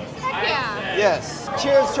there. Heck yeah. Yes.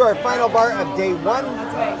 Cheers to our final bar of day 1.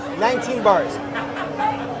 That's right. 19 bars.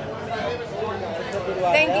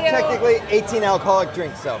 Thank you. Technically 18 alcoholic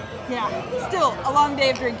drinks, so. Yeah. Still a long day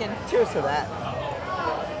of drinking. Cheers to that.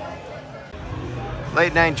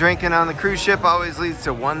 Late night drinking on the cruise ship always leads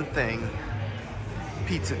to one thing.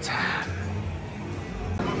 Pizza time.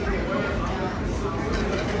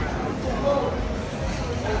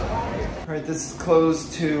 All right, this is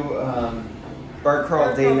closed to bar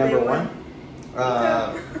crawl day number 1.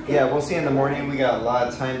 Yeah, we'll see in the morning. We got a lot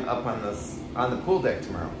of time up on the pool deck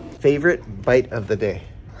tomorrow. Favorite bite of the day?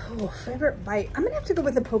 Oh, favorite bite. I'm gonna have to go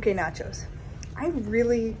with the poke nachos. I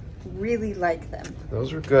really, really like them.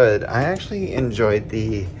 Those were good. I actually enjoyed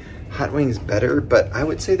the hot wings better, but I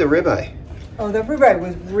would say the ribeye. Oh, the ribeye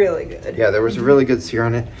was really good. Yeah, there was a really good sear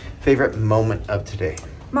on it. Favorite moment of today?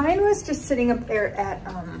 Mine was just sitting up there at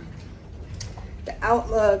the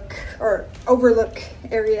outlook or overlook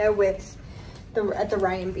area with at the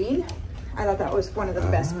Ryan Bean. I thought that was one of the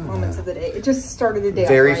best moments of the day. It just started the day off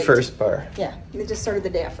right. Very first bar. Yeah, it just started the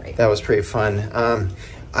day off right. That was pretty fun.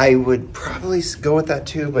 I would probably go with that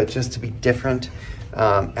too, but just to be different,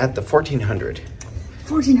 at the 1400.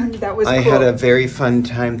 1400, that was I cool. had a very fun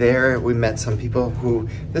time there. We met some people who,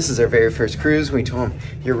 this is their very first cruise. We told them,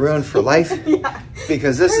 you're ruined for life. Yeah.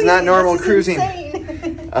 Because this is not normal cruising.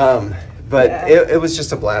 But it was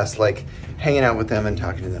just a blast, like hanging out with them and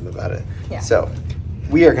talking to them about it. Yeah. So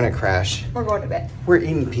we are gonna crash. We're going to bed. We're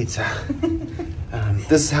eating pizza.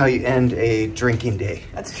 This is how you end a drinking day.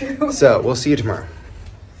 That's true. So we'll see you tomorrow.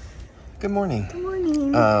 Good morning. Good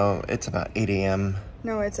morning. It's about 8 a.m.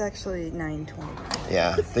 No, it's actually 9:20.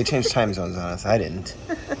 Yeah, they changed time zones on us. I didn't.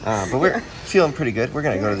 But we're feeling pretty good. We're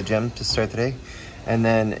going to go to the gym to start the day. And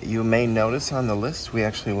then you may notice on the list, we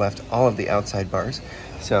actually left all of the outside bars.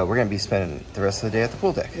 So we're going to be spending the rest of the day at the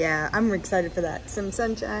pool deck. Yeah, I'm excited for that. Some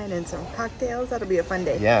sunshine and some cocktails. That'll be a fun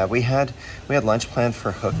day. Yeah, we had lunch planned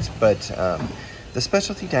for Hooked, but the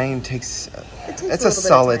specialty dining takes it's a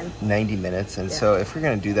solid 90 minutes. And so if we're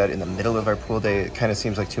going to do that in the middle of our pool day, it kind of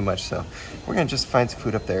seems like too much. So we're going to just find some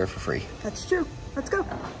food up there for free. That's true. Let's go.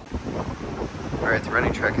 All right, the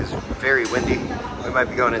running track is very windy. We might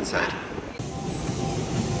be going inside.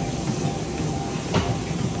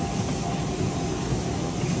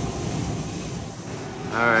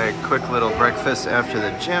 All right, quick little breakfast after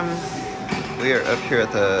the gym. We are up here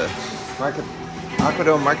at the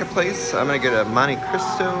Aquadome Marketplace. I'm gonna get a Monte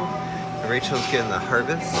Cristo. Rachel's getting the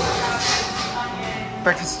Harvest.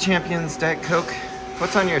 Breakfast Champions, Diet Coke.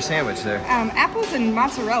 What's on your sandwich there? Apples and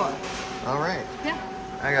mozzarella. All right. Yeah.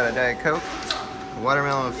 I got a Diet Coke, a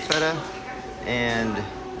watermelon with feta, and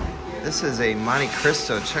this is a Monte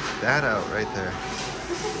Cristo. Check that out right there.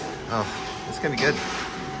 Oh, it's gonna be good.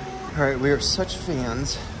 All right, we are such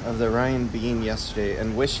fans of the Ryan Bean yesterday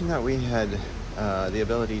and wishing that we had the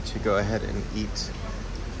ability to go ahead and eat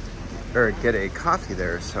or get a coffee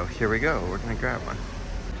there. So here we go, we're gonna grab one.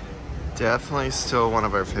 Definitely still one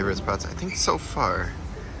of our favorite spots. I think so far,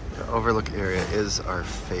 the overlook area is our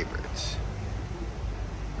favorite.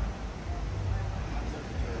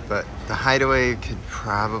 But the Hideaway could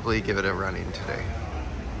probably give it a running today.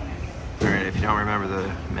 All right, if you don't remember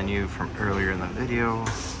the menu from earlier in the video,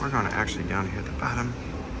 we're going to actually down here at the bottom,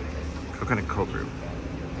 coconut cold brew.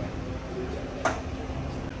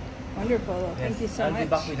 Wonderful. Thank you so much.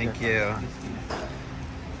 Thank you.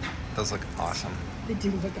 Those look awesome. They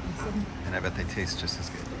do look awesome. And I bet they taste just as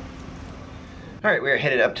good. All right, we are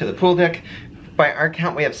headed up to the pool deck. By our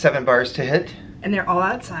count, we have 7 bars to hit. And they're all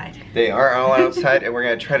outside. They are all outside, and we're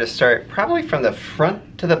going to try to start probably from the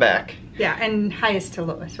front to the back. Yeah, and highest to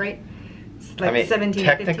lowest, right? It's like I mean, 17,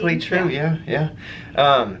 technically 15. true, yeah.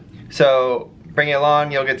 So bring it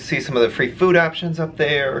along. You'll get to see some of the free food options up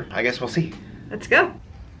there. I guess we'll see. Let's go.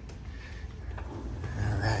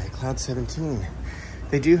 All right, Cloud 17.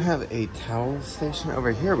 They do have a towel station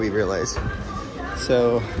over here, we realized.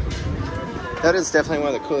 So that is definitely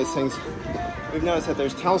one of the coolest things. We've noticed that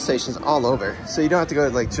there's towel stations all over. So you don't have to go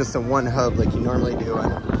to like just the one hub like you normally do on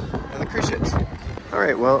the cruise ships. All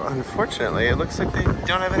right, well, unfortunately, it looks like they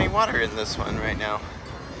don't have any water in this one right now.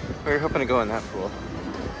 We were hoping to go in that pool.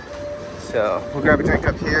 So we'll grab a drink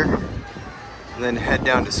up here and then head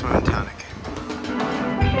down to Swim and Tonic.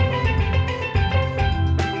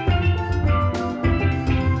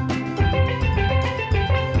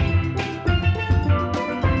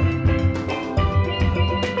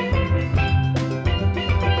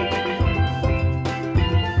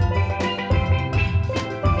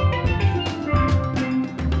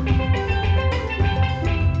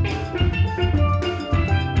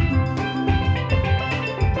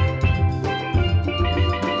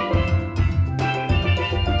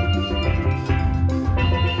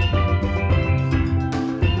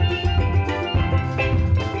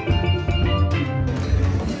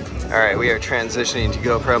 Alright, we are transitioning to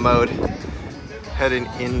GoPro mode, heading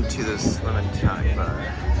into the Swim and Tonic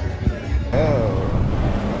bar. Oh.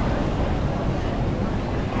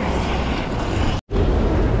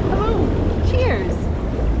 Hello, cheers.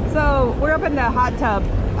 So we're up in the hot tub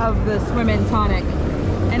of the Swim and Tonic.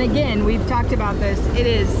 And again, we've talked about this. It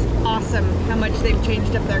is awesome how much they've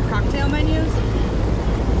changed up their cocktail menus.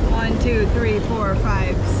 1, 2, 3, 4,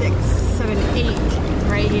 5, 6, 7, 8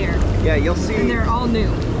 right here. Yeah, you'll see. And they're all new.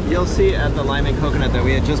 You'll see at the Lime and Coconut that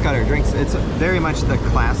we had just got our drinks. It's very much the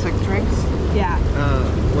classic drinks. Yeah.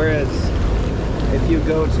 Whereas if you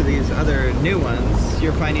go to these other new ones,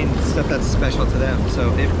 you're finding stuff that's special to them.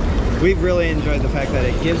 So we've really enjoyed the fact that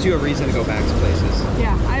it gives you a reason to go back to places.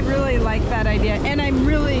 Yeah, I really like that idea. And I'm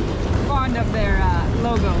really fond of their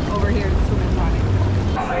logo over here at Swim and Tonic.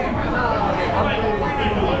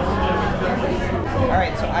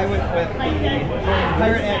 Alright, so I went with the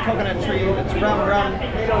Pirate and Coconut Tree. It's rum,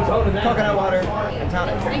 coconut water, and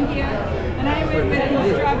tonic. Thank you. And I went with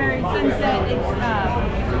the Strawberry Sunset.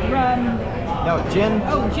 It's rum. No, gin.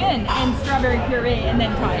 Oh, gin and strawberry puree and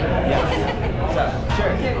then tonic. Yeah. So,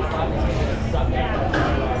 cheers. Cheers.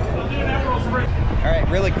 Alright,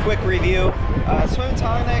 really quick review. Swim and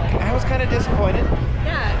Tonic, I was kind of disappointed.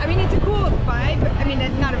 Yeah, I mean, it's a cool vibe. I mean,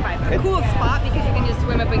 not a vibe, a cool spot because you can just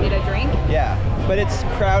swim up and get a drink. Yeah, but it's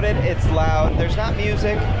crowded, it's loud, there's not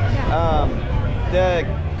music. Yeah. The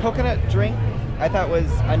coconut drink I thought was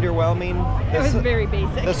underwhelming. It was very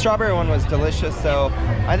basic. The strawberry one was delicious, so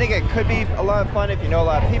I think it could be a lot of fun if you know a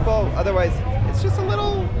lot of people. Otherwise, it's just a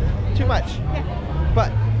little too much. Yeah.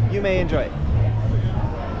 But you may enjoy it.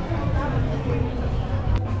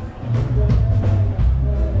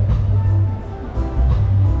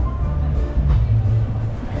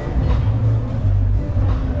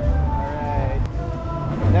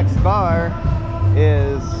 Next bar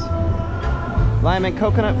is Lime and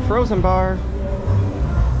Coconut Frozen Bar.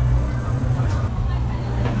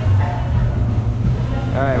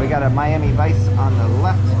 Alright, we got a Miami Vice on the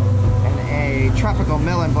left and a Tropical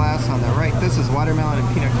Melon Blast on the right. This is watermelon and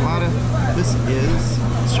pina colada. This is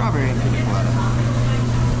strawberry and pina colada.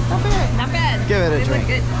 Not bad. Not bad. Give it a They drink.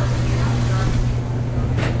 look good.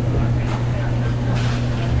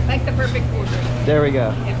 Like the perfect pool drink. There we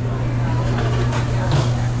go. Yeah.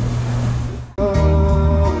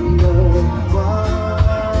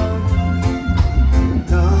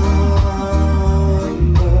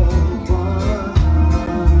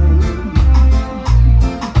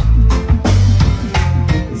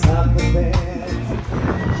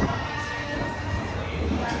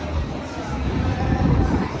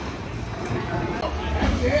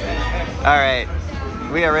 Alright,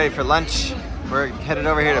 we are ready for lunch. We're headed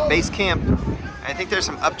over here to base camp. I think there's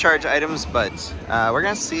some upcharge items, but we're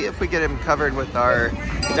gonna see if we get them covered with our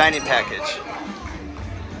dining package.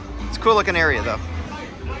 It's a cool looking area though.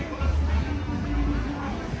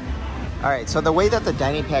 Alright, so the way that the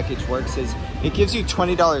dining package works is it gives you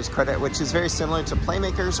 $20 credit, which is very similar to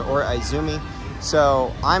Playmakers or Izumi.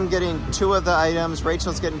 So I'm getting 2 of the items,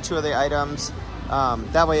 Rachel's getting 2 of the items.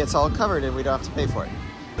 That way it's all covered and we don't have to pay for it.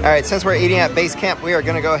 Alright, since we're eating at base camp, we are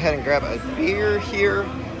gonna go ahead and grab a beer here.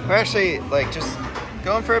 We're actually just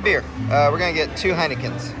going for a beer. We're gonna get 2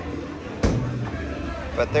 Heinekens.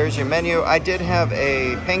 But there's your menu. I did have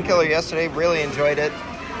a painkiller yesterday, really enjoyed it.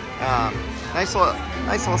 Nice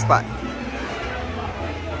little spot.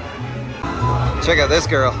 Check out this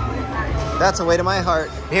girl. That's a way to my heart.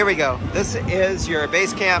 Here we go. This is your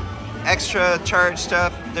base camp extra charge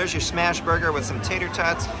stuff. There's your smash burger with some tater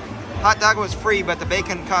tots. Hot dog was free, but the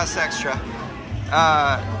bacon costs extra.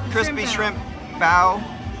 Crispy shrimp bao,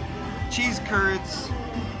 cheese curds,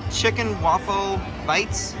 chicken waffle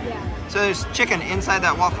bites. Yeah. So there's chicken inside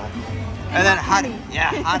that waffle. And then hot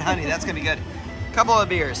honey. That's gonna be good. Couple of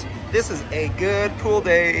beers. This is a good pool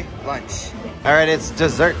day lunch. All right, it's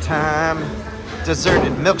dessert time.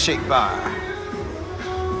 Desserted milkshake bar.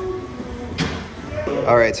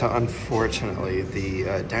 All right, so unfortunately,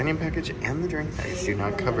 the dining package and the drink package do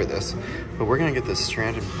not cover this, but we're gonna get the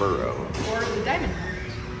stranded burro. Or the diamond.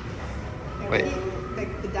 Wait.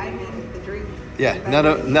 The diamond, the drink. Yeah, none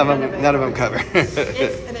of them cover. It's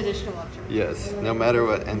an additional option. Yes, no matter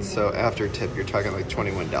what. And so after tip, you're talking like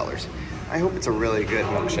 $21. I hope it's a really good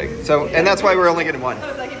milkshake. So, and that's why we're only getting one. I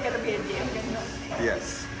was like, it's gonna be a damn good milkshake.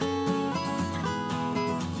 Yes.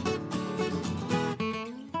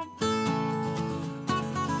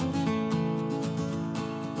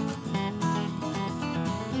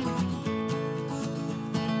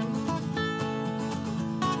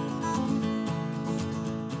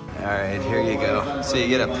 All right, here you go. So you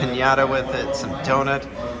get a piñata with it, some donut,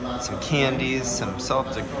 some candies, some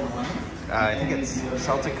salted, I think it's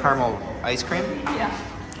salted caramel ice cream.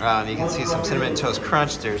 Yeah. You can see some cinnamon toast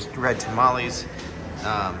crunch. There's red tamales,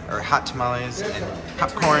 or hot tamales, and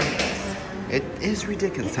popcorn. It is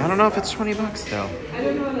ridiculous. I don't know if it's 20 bucks though. I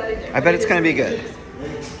don't know that either. I bet it's gonna be good.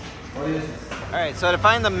 All right, so to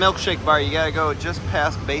find the milkshake bar, you gotta go just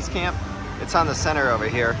past base camp. It's on the center over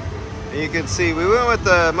here. You can see we went with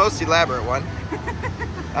the most elaborate one.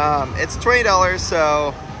 It's $20,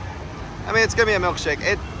 so I mean it's gonna be a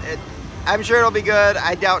milkshake. I'm sure it'll be good.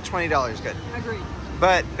 I doubt $20 good. Agreed.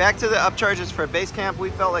 But back to the upcharges for base camp, we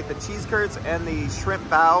felt like the cheese curds and the shrimp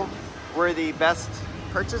bao were the best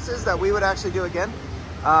purchases that we would actually do again.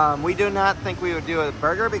 We do not think we would do a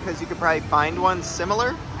burger because you could probably find one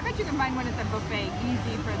similar. I bet you can find one at the buffet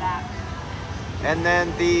easy for that. And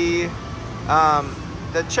then the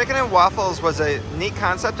chicken and waffles was a neat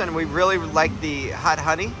concept, and we really liked the hot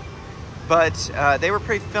honey, but they were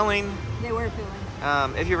pretty filling. They were filling.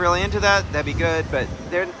 If you're really into that, that'd be good, but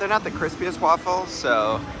they're not the crispiest waffles,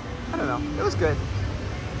 so I don't know. It was good.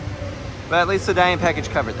 But at least the dining package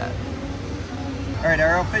covered that. All right,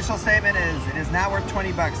 our official statement is it is not worth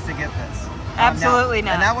 20 bucks to get this. Absolutely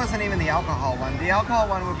not. And that wasn't even the alcohol one. The alcohol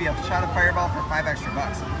one would be a shot of Fireball for $5 extra.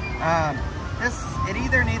 It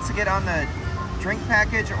either needs to get on the drink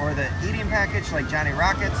package or the eating package like Johnny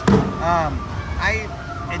Rockets.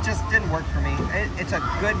 It just didn't work for me. It's a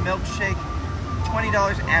good milkshake.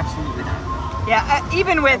 $20, absolutely not. Yeah,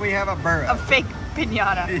 even with we have a burro. A fake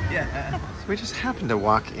piñata. Yeah. So we just happened to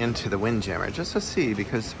walk into the Windjammer just to see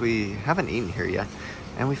because we haven't eaten here yet,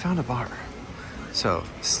 and we found a bar. So,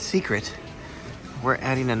 secret, we're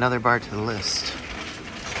adding another bar to the list.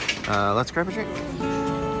 Let's grab a drink.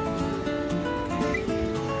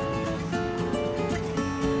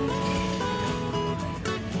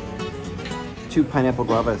 Two pineapple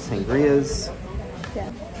guava sangrias.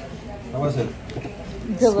 Yeah. How was it?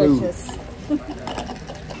 Delicious.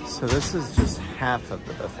 So this is just half of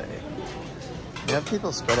the buffet. You have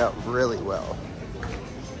people spread out really well.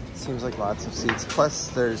 Seems like lots of seats. Plus,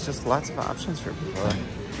 there's just lots of options for people.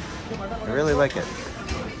 I really like it.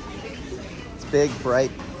 It's big,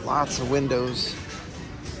 bright, lots of windows,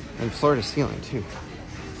 and floor to ceiling too.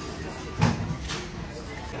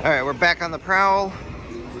 All right, we're back on the prowl.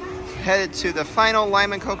 Headed to the final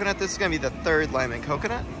lime and coconut. This is gonna be the third lime and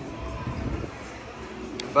coconut.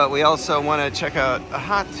 But we also want to check out a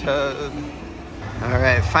hot tub. All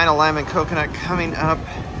right, final lime and coconut coming up.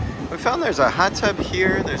 We found there's a hot tub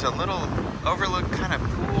here. There's a little overlook kind of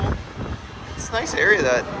pool. It's a nice area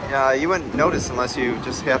that you wouldn't notice unless you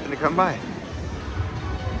just happen to come by.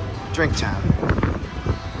 Drink time.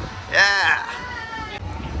 Yeah.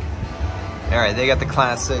 All right, they got the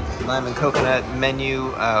classic lime and coconut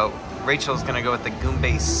menu. Rachel's gonna go with the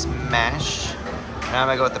Goombay Smash. And I'm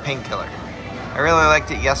gonna go with the Painkiller. I really liked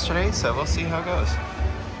it yesterday, so we'll see how it goes.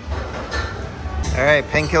 All right,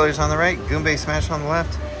 Painkiller's on the right, Goombay Smash on the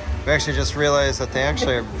left. We actually just realized that they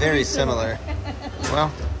actually are very similar. Well,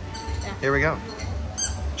 here we go.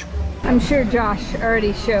 I'm sure Josh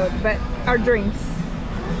already showed, but our drinks,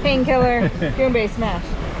 Painkiller, Goombay Smash.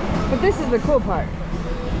 But this is the cool part.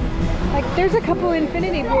 Like, there's a couple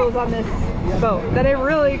infinity pools on this boat that are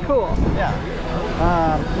really cool. Yeah.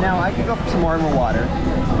 Now I could go for some more water.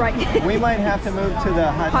 Right. We might have to move to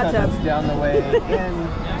the hot tub that's down the way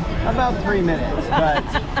in about 3 minutes, but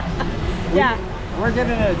yeah, we're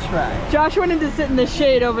giving it a try. Josh wanted to sit in the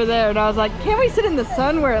shade over there, and I was like, can't we sit in the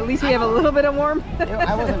sun where at least we have a little bit of warmth?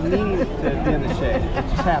 I wasn't meaning to be in the shade.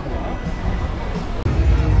 It's just happening.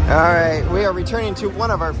 All right, we are returning to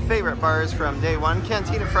one of our favorite bars from day one,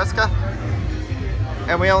 Cantina Fresca.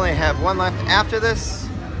 And we only have one left after this.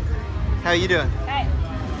 How you doing? Hey.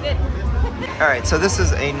 fit. All right, so this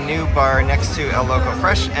is a new bar next to El Loco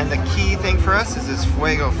Fresh, and the key thing for us is this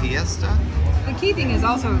Fuego Fiesta. The key thing is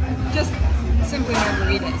also just simply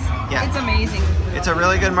margaritas. Yeah. It's amazing. It's a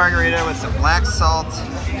really good margarita with some black salt.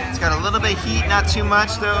 It's got a little bit of heat, not too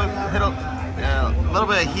much though. A little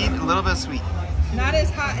bit of heat, a little bit of sweet. Not as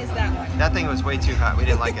hot as that one. That thing was way too hot. We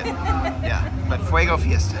didn't like it. Yeah, but Fuego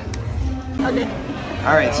Fiesta. Okay.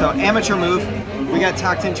 All right, so amateur move. We got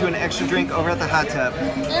talked into an extra drink over at the hot tub.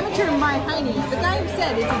 Amateur in my Heine. The guy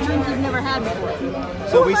said it's a drink you've never had before.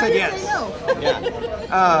 So we said yes. Say no?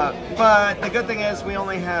 Yeah. But the good thing is we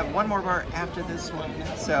only have one more bar after this one.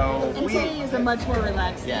 So And today is a much more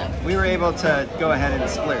relaxed day. we were able to go ahead and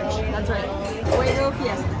splurge. That's right. Fuego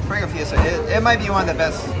Fiesta. Fuego Fiesta. It might be one of the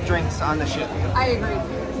best drinks on the ship. I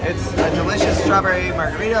agree. It's a delicious strawberry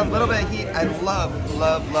margarita, a little bit of heat. I love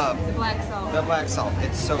The black salt. the black salt.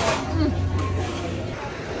 It's so good.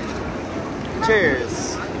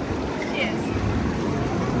 Cheers. Yes.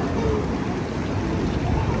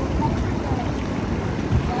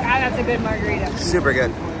 Ah, that's a good margarita. Super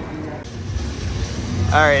good.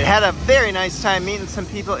 All right, had a very nice time meeting some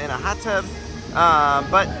people in a hot tub,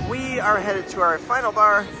 but we are headed to our final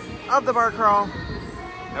bar of the bar crawl,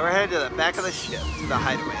 and we're headed to the back of the ship, to the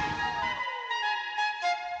hideaway.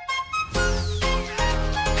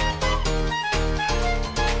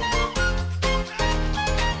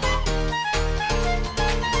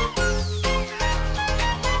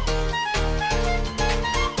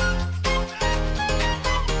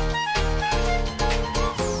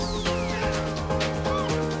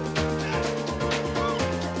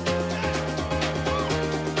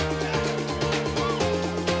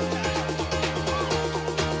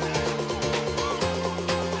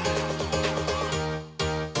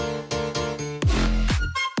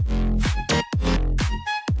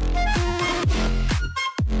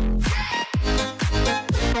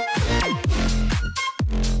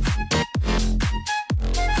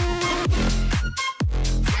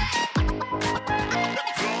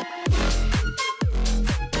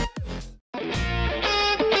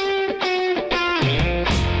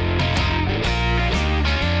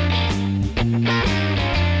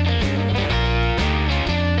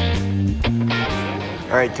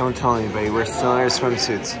 All right, don't tell anybody. We're still in our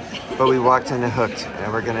swimsuits, but we walked into Hooked,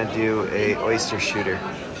 and we're gonna do a oyster shooter.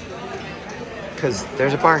 Cause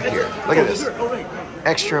there's a bar here. Look at this,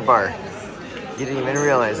 extra bar. You didn't even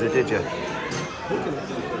realize it, did you?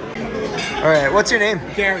 All right, what's your name?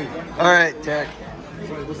 Gary. All right, Derek.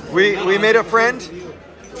 We made a friend.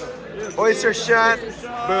 Oyster shot.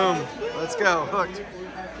 Boom. Let's go. Hooked.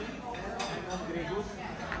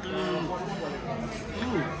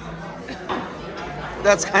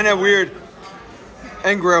 That's kind of weird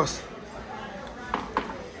and gross.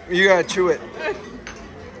 You gotta chew it.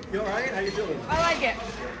 You alright? How you doing? I like it.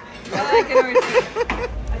 I like it.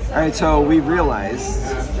 All right, so we realized.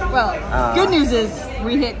 Well, good news is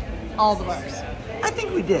we hit all the bars. I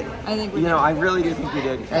think we did. I think we You did. know, I really do think we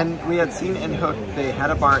did. And we had seen in Hook, they had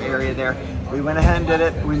a bar area there. We went ahead and did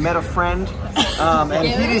it. We met a friend, and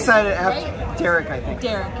he Gary? decided after Right? Derek, I think.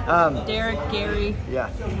 Derek, Gary. Yeah.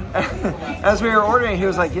 As we were ordering, he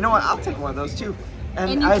was like, you know what? I'll take one of those too.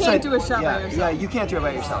 And you I can't said, do a shot by yourself. Yeah, you can't do it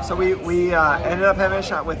by yourself. So we ended up having a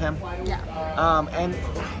shot with him. Yeah. And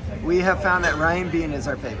we have found that Ryan Bean is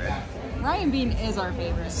our favorite. Ryan Bean is our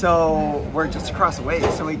favorite. So we're just across the way.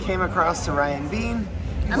 So we came across to Ryan Bean.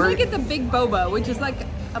 I'm gonna get the big boba, which is like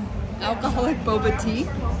a alcoholic boba tea.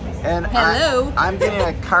 And Hello. I'm getting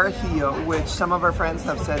a Carajillo, which some of our friends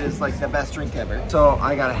have said is like the best drink ever. So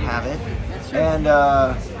I gotta have it. That's true. And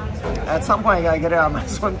at some point I gotta get it out of my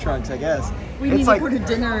swim trunks, I guess. We need to go to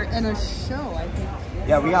dinner and a show, I think.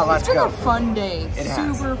 Yeah, we got lots It's to been go. a fun day. It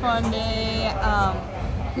has. Super fun day.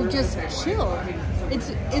 We've just chilled. It's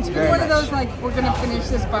been Very one of much. those like we're gonna finish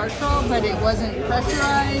this bar crawl, but it wasn't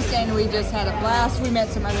pressurized, and we just had a blast. We met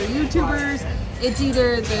some other YouTubers. It's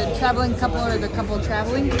either the traveling couple or the couple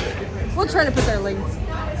traveling. We'll try to put their links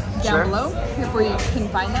down Sure. below if we can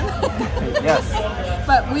find them. Yes.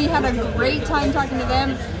 But we had a great time talking to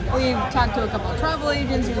them. We've talked to a couple of travel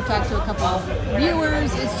agents. We've talked to a couple of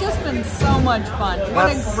viewers. It's just been so much fun. What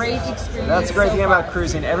That's- a great experience. That's the great so thing far. about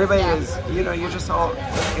cruising. Everybody Yeah. is, you know, you're just all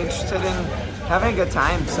interested in having a good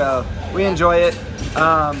time. So we enjoy it.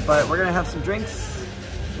 But we're gonna have some drinks.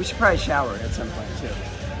 We should probably shower at some point too.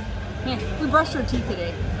 Yeah, we brushed our teeth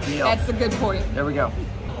today. Deal. That's the good point. There we go.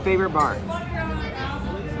 Favorite bar.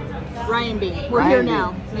 Ryan B. We're Ryan here B.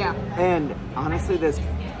 now. Yeah. And honestly, this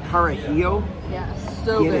Carajillo, Yeah.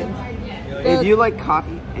 So get good. it. If you like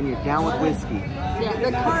coffee and you're down with whiskey, Yeah,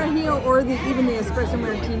 the Carajillo or even the espresso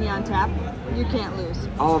martini on tap, you can't lose.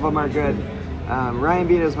 all of them are good. Ryan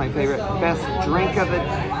Bean is my favorite. Best drink of the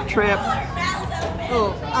trip.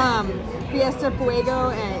 Oh, Fiesta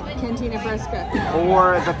Fuego at Cantina Fresca.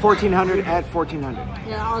 Or the 1400 at 1400.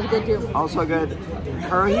 Yeah, that was good too. Also good.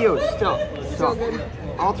 Carajillo, Still good.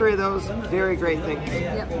 All three of those, very great things.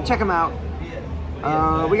 Yep. Check them out.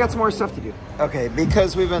 We got some more stuff to do. Okay,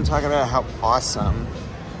 because we've been talking about how awesome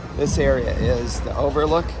this area is, the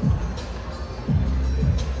overlook.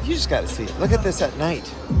 You just got to see it. Look at this at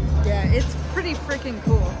night. Yeah, it's pretty freaking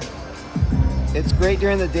cool. It's great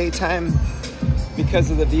during the daytime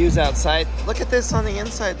because of the views outside. Look at this on the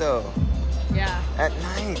inside though. Yeah. At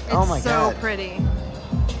night. It's oh my God. so pretty.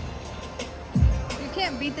 You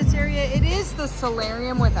can't beat this area. It is the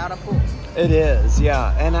solarium without a pool. It is,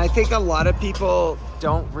 yeah. And I think a lot of people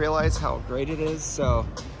don't realize how great it is. So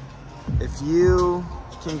if you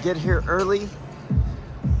can get here early,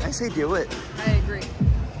 I say do it. I agree.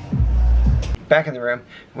 Back in the room,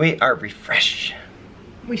 we are refreshed.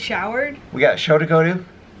 We showered. We got a show to go to.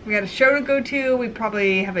 We got a show to go to. We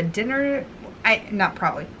probably have a dinner. Not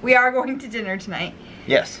probably. We are going to dinner tonight.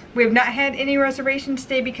 Yes. We have not had any reservations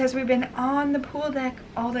today because we've been on the pool deck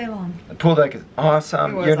all day long. The pool deck is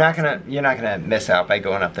awesome. It was You're not awesome. gonna miss out by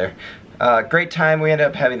going up there. Great time. We ended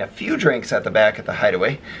up having a few drinks at the back at the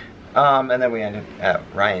Hideaway, and then we ended up at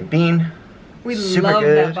Ryan Bean. We Super love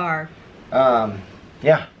good. that bar.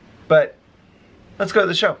 Yeah, but let's go to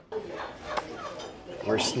the show.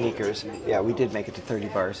 We're sneakers. Yeah, we did make it to 30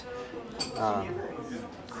 bars.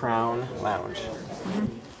 Crown Lounge.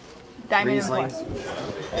 Diamond and Riesling.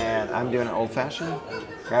 Plus. And I'm doing an old fashioned.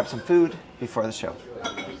 Grab some food before the show.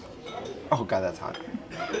 Oh God, that's hot.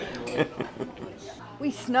 We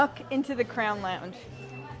snuck into the Crown Lounge.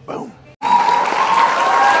 Boom.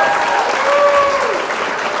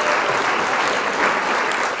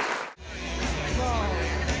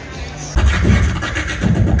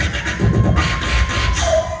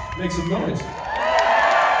 Make some noise.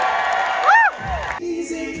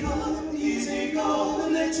 Easy go,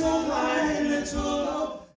 little high, little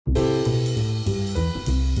low.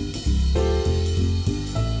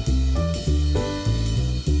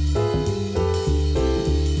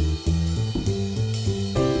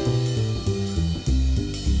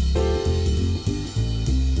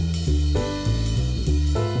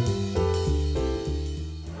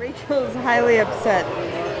 Rachel's highly upset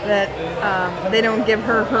that they don't give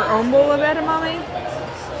her her own bowl of edamame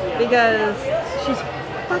because she's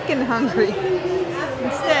fucking hungry.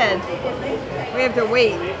 Instead, we have to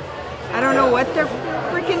wait. I don't know what they're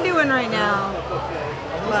freaking doing right now,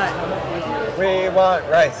 but We want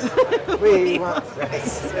rice. We want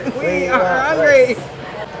rice. we are hungry.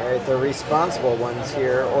 All right, the responsible ones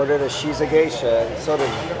here ordered a She's a Geisha, and so did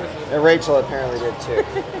and Rachel apparently did too.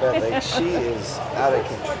 But like she is out of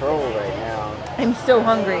control right now. I'm so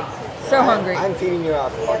hungry. So hungry. I'm feeding you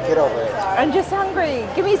alcohol. Get over it. I'm just hungry.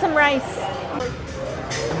 Give me some rice.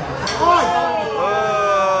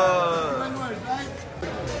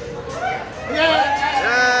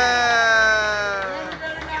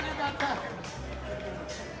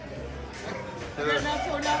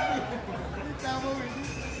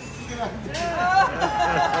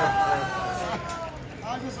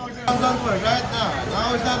 Right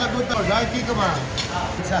now it's not a good time. Right, kick him out.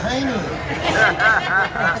 It's a hanging.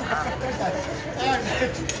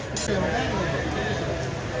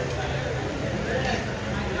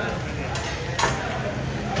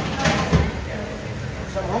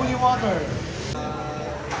 Some holy water.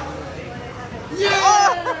 Yeah!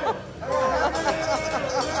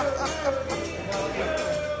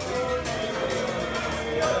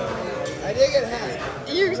 I did get hacked.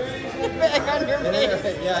 You back on your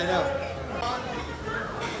face. Yeah, I know.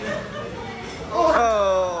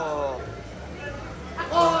 Oh.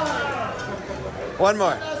 One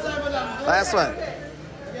more. Last one.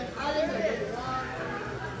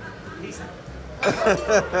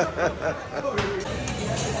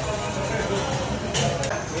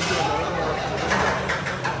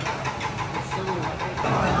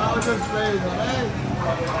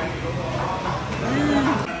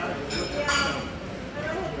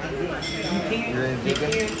 You're in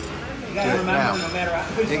digging? You gotta remember, no matter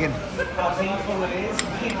Digging. how painful it is, you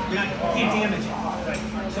can't damage it.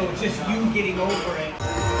 Right? So it's just you getting over it.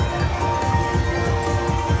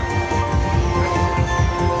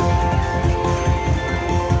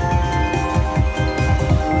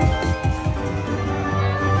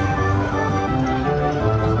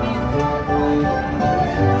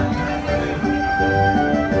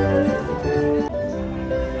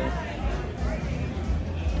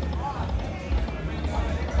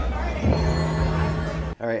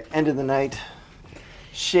 All right, end of the night.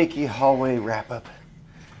 Shaky hallway wrap up.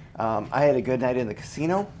 I had a good night in the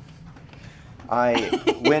casino. I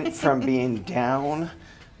went from being down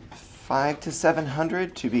 500 to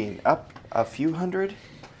 700 to being up a few hundred. It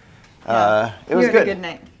was you had good. a good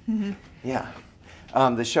night. Mm-hmm. Yeah.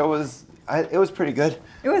 The show was, it was pretty good.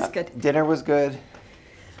 It was good. Dinner was good.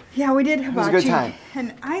 Yeah, we did hibachi. It was a good time.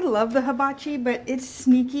 And I love the hibachi, but it's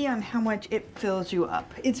sneaky on how much it fills you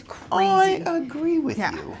up. It's crazy. I agree with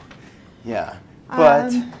Yeah. you. Yeah.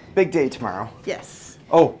 But big day tomorrow. Yes.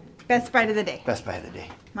 Oh, Best bite of the day. best buy of the day.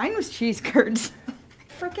 Mine was cheese curds. I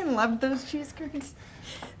freaking loved those cheese curds.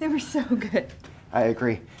 They were so good. I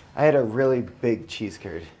agree. I had a really big cheese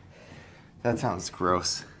curd. That sounds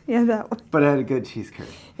gross. Yeah, that one. But I had a good cheese curd.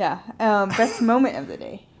 Yeah. Best moment of the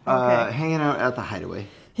day. Okay. Hanging out at the Hideaway.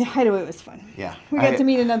 Yeah, Hideaway was fun. Yeah. We got to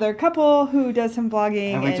meet another couple who does some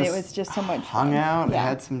vlogging, we and it was just so much hung fun. out, Yeah.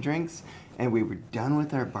 had some drinks, and we were done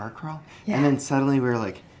with our bar crawl. Yeah. And then suddenly we were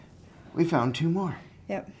like, we found 2 more.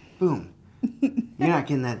 Yep. Boom. You're not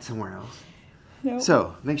getting that somewhere else. Nope.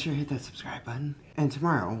 So make sure you hit that subscribe button. And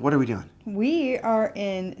tomorrow, what are we doing? We are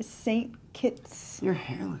in St. Kitts. Your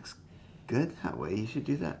hair looks good that way. You should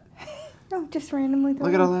do that. Oh, just randomly.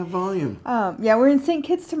 Look at all that volume. Yeah, we're in St.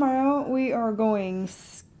 Kitts tomorrow. We are going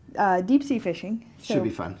deep sea fishing. So Should be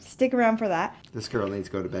fun. Stick around for that. This girl needs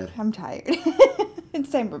to go to bed. I'm tired. It's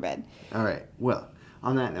time for bed. All right. Well,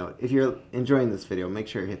 on that note, if you're enjoying this video, make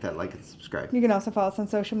sure you hit that like and subscribe. You can also follow us on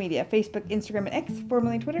social media, Facebook, Instagram, and X,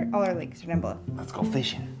 formerly Twitter. All our links are down below. Let's go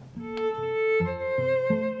fishing.